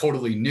is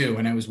totally new.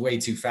 And I was way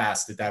too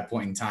fast at that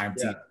point in time.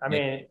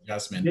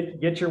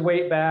 Adjustment. Get your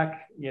weight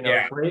back,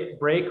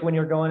 brake when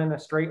you're going in a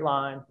straight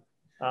line,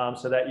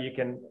 so that you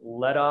can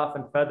let off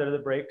and feather the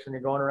brakes when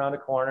you're going around a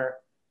corner,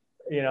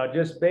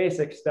 just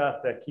basic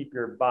stuff to keep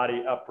your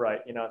body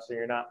upright, so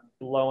you're not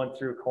blowing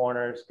through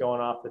corners, going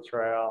off the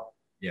trail.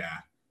 Yeah.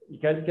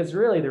 Because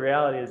really the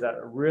reality is that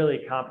a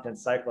really competent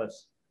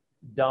cyclist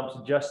dumps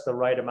just the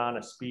right amount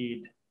of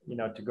speed,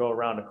 to go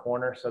around a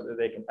corner, so that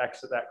they can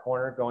exit that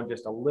corner going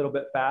just a little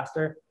bit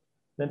faster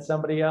than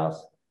somebody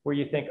else. Where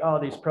you think, oh,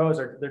 these pros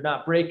they're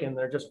not braking,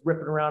 they're just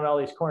ripping around all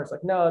these corners.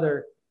 Like, no,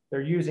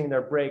 they're using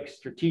their brakes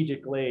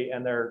strategically,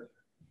 and they're,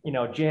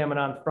 jamming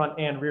on front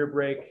and rear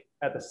brake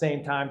at the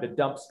same time to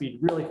dump speed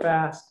really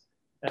fast.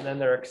 And then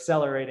they're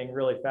accelerating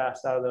really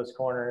fast out of those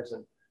corners.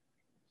 And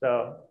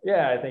so,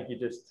 I think you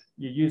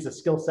use the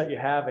skill set you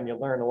have, and you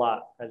learn a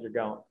lot as you're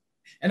going.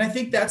 And I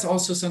think that's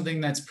also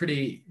something that's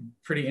pretty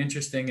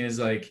interesting, is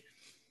like,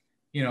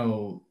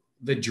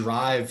 the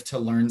drive to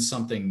learn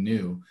something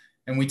new.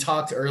 And we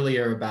talked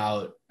earlier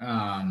about,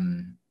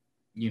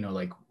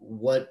 like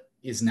what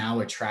is now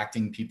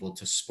attracting people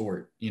to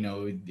sport.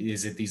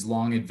 Is it these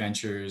long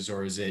adventures,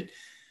 or is it,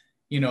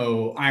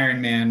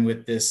 Ironman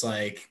with this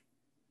like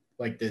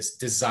this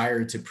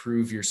desire to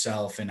prove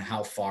yourself and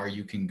how far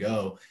you can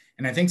go.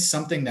 And I think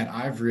something that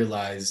I've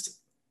realized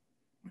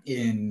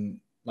and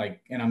I'm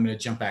going to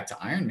jump back to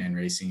Ironman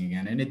racing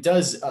again, and it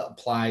does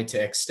apply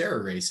to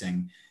Xterra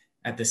racing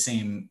at the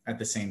same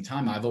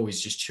time. I've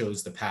always just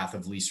chose the path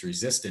of least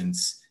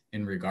resistance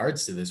in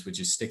regards to this, which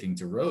is sticking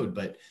to road.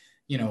 But,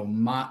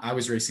 I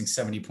was racing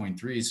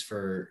 70.3s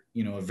for,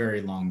 a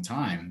very long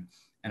time.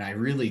 And I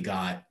really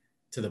got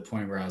to the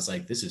point where I was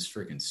like, this is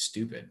freaking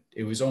stupid.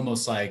 It was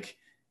almost like,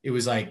 it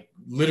was like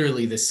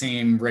literally the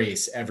same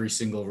race every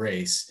single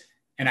race.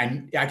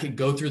 And I could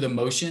go through the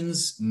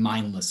motions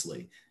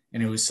mindlessly.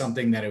 And it was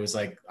something that it was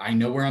like, I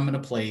know where I'm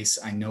going to place.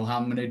 I know how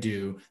I'm going to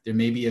do. There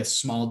may be a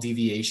small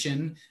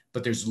deviation,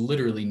 but there's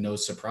literally no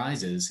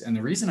surprises. And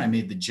the reason I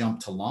made the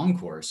jump to long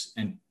course,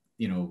 and,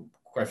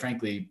 quite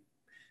frankly,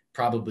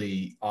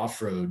 probably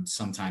off-road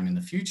sometime in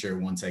the future,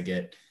 once I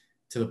get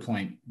to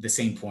the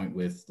same point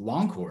with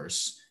long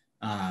course,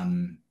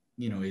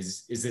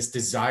 is this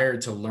desire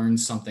to learn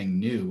something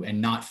new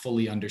and not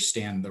fully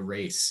understand the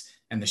race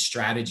and the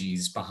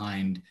strategies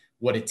behind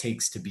what it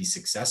takes to be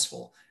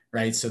successful.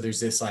 Right. So there's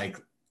this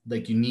like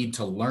you need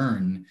to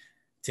learn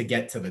to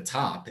get to the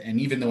top. And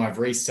even though I've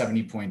raced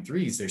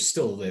 70.3s, there's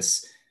still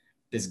this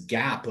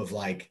gap of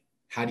like,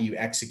 how do you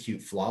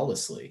execute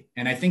flawlessly?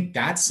 And I think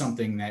that's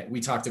something that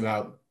we talked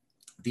about,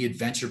 the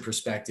adventure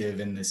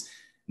perspective and this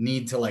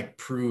need to like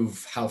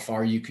prove how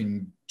far you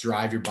can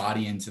drive your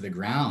body into the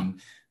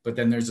ground. But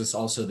then there's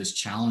this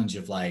challenge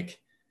of like,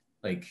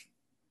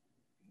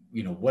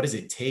 you know, what does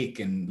it take?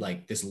 And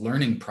like this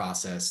learning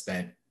process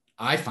that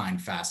I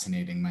find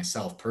fascinating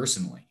myself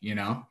personally, you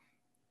know?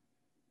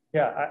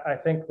 Yeah, I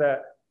think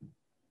that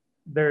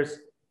there's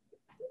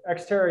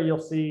Xterra, you'll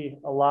see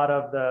a lot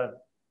of that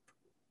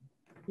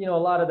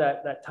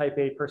type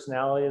A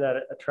personality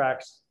that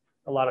attracts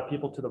a lot of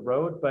people to the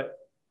road, but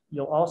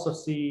you'll also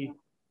see,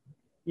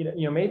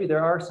 maybe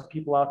there are some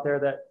people out there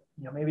that,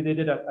 maybe they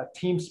did a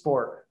team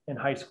sport in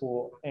high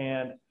school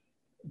and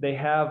they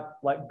have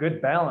like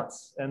good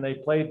balance and they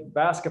played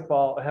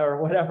basketball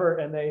or whatever.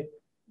 And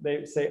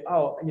they say,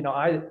 oh,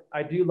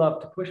 I do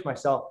love to push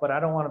myself, but I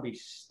don't want to be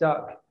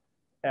stuck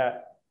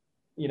at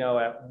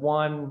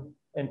one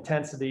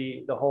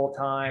intensity the whole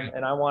time.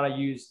 And I want to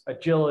use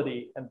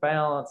agility and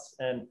balance.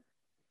 And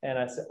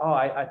I said, oh,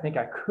 I think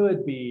I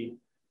could be,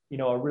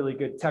 a really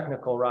good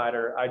technical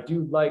rider. I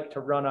do like to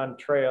run on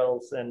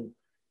trails and,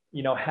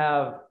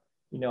 have,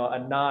 a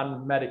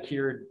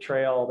non-medicured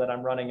trail that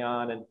I'm running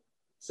on. And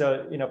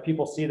so,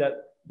 people see that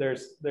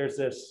there's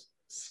this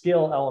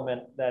skill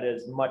element that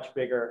is much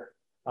bigger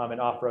in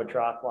off-road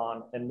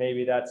triathlon. And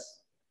maybe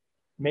that's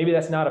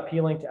not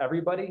appealing to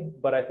everybody,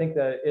 but I think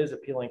that it is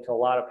appealing to a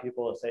lot of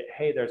people to say,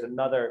 hey, there's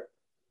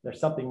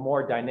something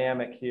more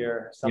dynamic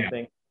here,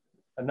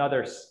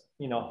 another,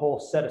 whole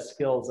set of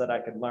skills that I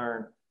could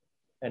learn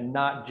and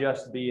not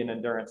just be an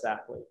endurance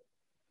athlete.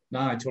 No,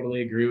 I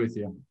totally agree with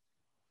you.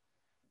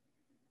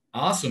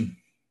 Awesome.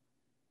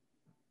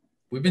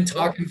 We've been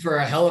talking for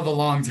a hell of a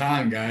long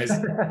time, guys.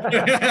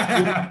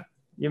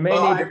 You may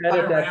need to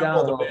edit that down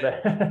a little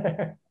bit.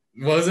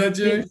 What was that,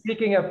 Jimmy?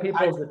 Speaking of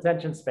people's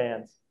attention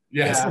spans.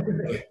 Yes.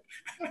 Yeah.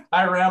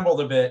 I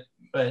rambled a bit,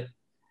 but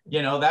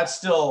that's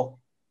still,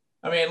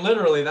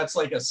 literally that's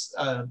like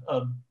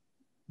a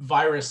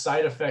virus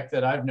side effect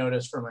that I've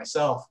noticed for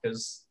myself,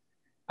 because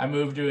I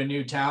moved to a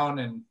new town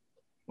and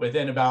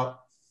within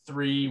about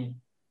 2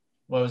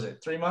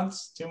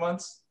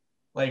 months,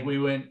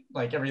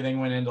 like everything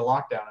went into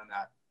lockdown and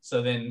that.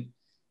 So then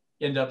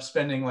end up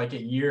spending like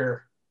a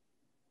year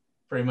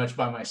pretty much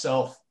by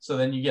myself. So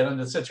then you get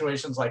into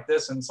situations like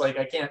this and it's like,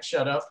 I can't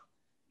shut up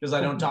because I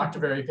don't talk to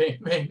very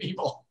many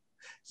people.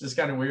 It's just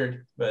kind of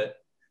weird, but.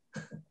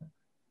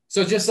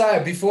 So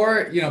Josiah,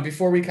 before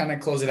we kind of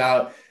close it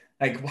out,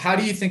 like, how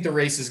do you think the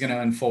race is going to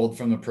unfold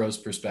from the pros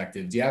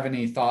perspective? Do you have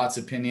any thoughts,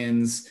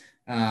 opinions?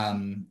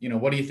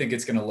 What do you think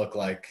it's going to look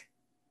like?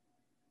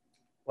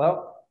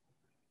 Well,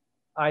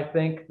 I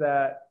think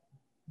that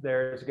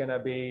there's going to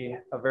be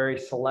a very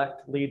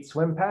select lead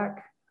swim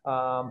pack.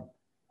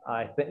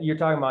 I think you're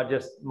talking about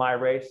just my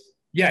race.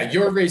 Yeah,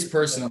 your race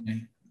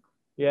personally.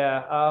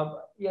 Yeah.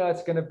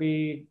 It's going to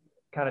be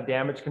kind of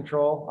damage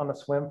control on the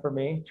swim for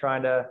me,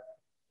 trying to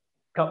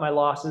cut my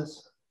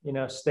losses,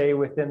 stay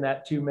within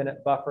that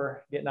 2-minute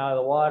buffer, getting out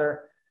of the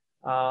water,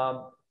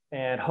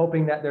 and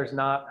hoping that there's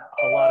not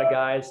a lot of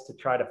guys to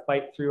try to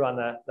fight through on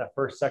the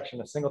first section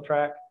of single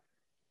track.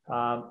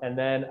 And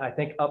then I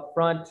think up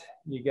front,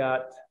 you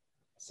got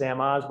Sam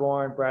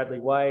Osborne, Bradley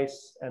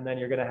Weiss, and then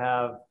you're going to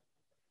have,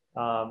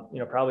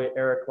 probably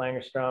Eric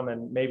Langerstrom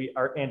and maybe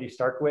Andy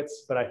Starkwitz,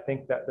 but I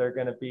think that they're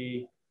going to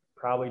be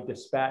probably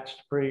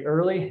dispatched pretty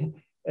early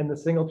in the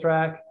single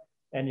track.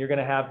 And you're going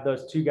to have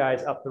those two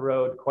guys up the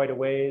road quite a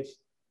ways.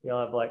 You'll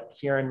have like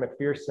Kieran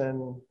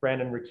McPherson,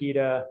 Brandon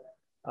Rikita,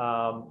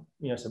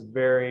 some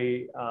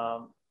very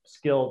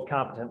skilled,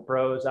 competent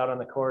pros out on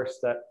the course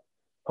that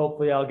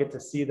hopefully I'll get to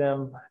see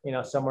them,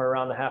 somewhere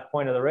around the half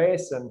point of the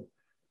race. And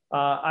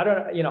I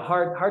don't,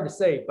 hard to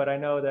say, but I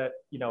know that,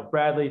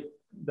 Bradley,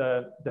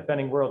 the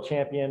defending world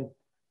champion,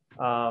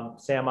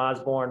 Sam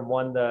Osborne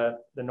won the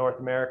North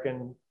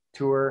American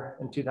Tour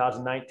in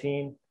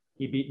 2019.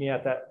 He beat me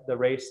at the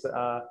race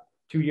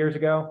 2 years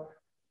ago.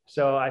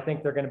 So I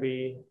think they're going to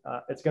be,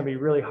 it's going to be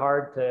really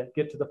hard to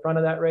get to the front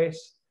of that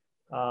race.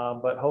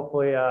 But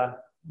hopefully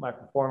my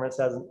performance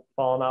hasn't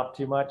fallen off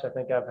too much. I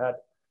think I've had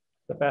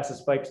the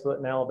fastest bike split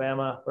in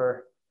Alabama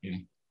for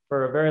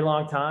a very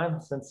long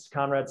time, since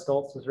Conrad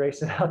Stoltz was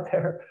racing out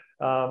there.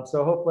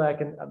 So hopefully I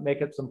can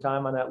make up some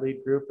time on that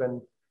lead group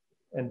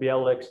and be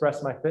able to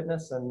express my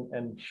fitness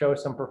and show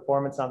some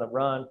performance on the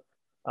run.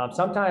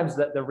 Sometimes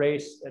the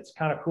race, it's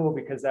kind of cool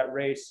because that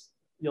race,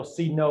 you'll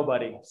see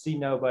nobody,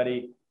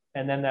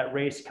 and then that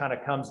race kind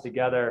of comes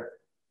together,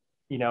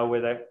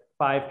 with a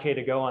 5K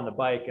to go on the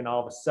bike, and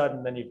all of a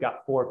sudden then you've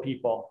got 4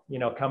 people,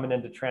 coming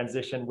into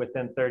transition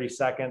within 30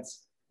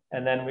 seconds.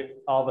 And then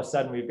all of a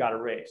sudden we've got a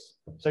race.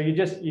 So you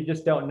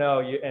just don't know.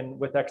 And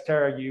with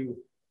Xterra,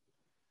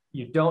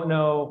 you don't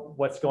know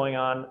what's going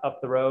on up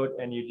the road,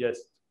 and you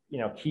just,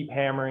 keep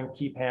hammering.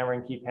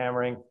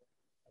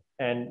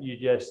 And you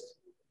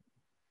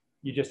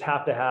just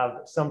have to have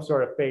some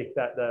sort of faith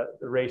that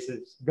the race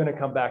is going to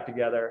come back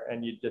together,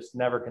 and you just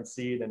never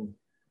concede. And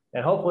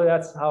hopefully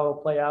that's how it'll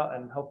play out.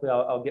 And hopefully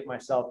I'll get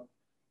myself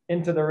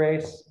into the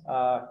race,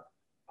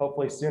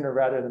 hopefully sooner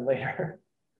rather than later.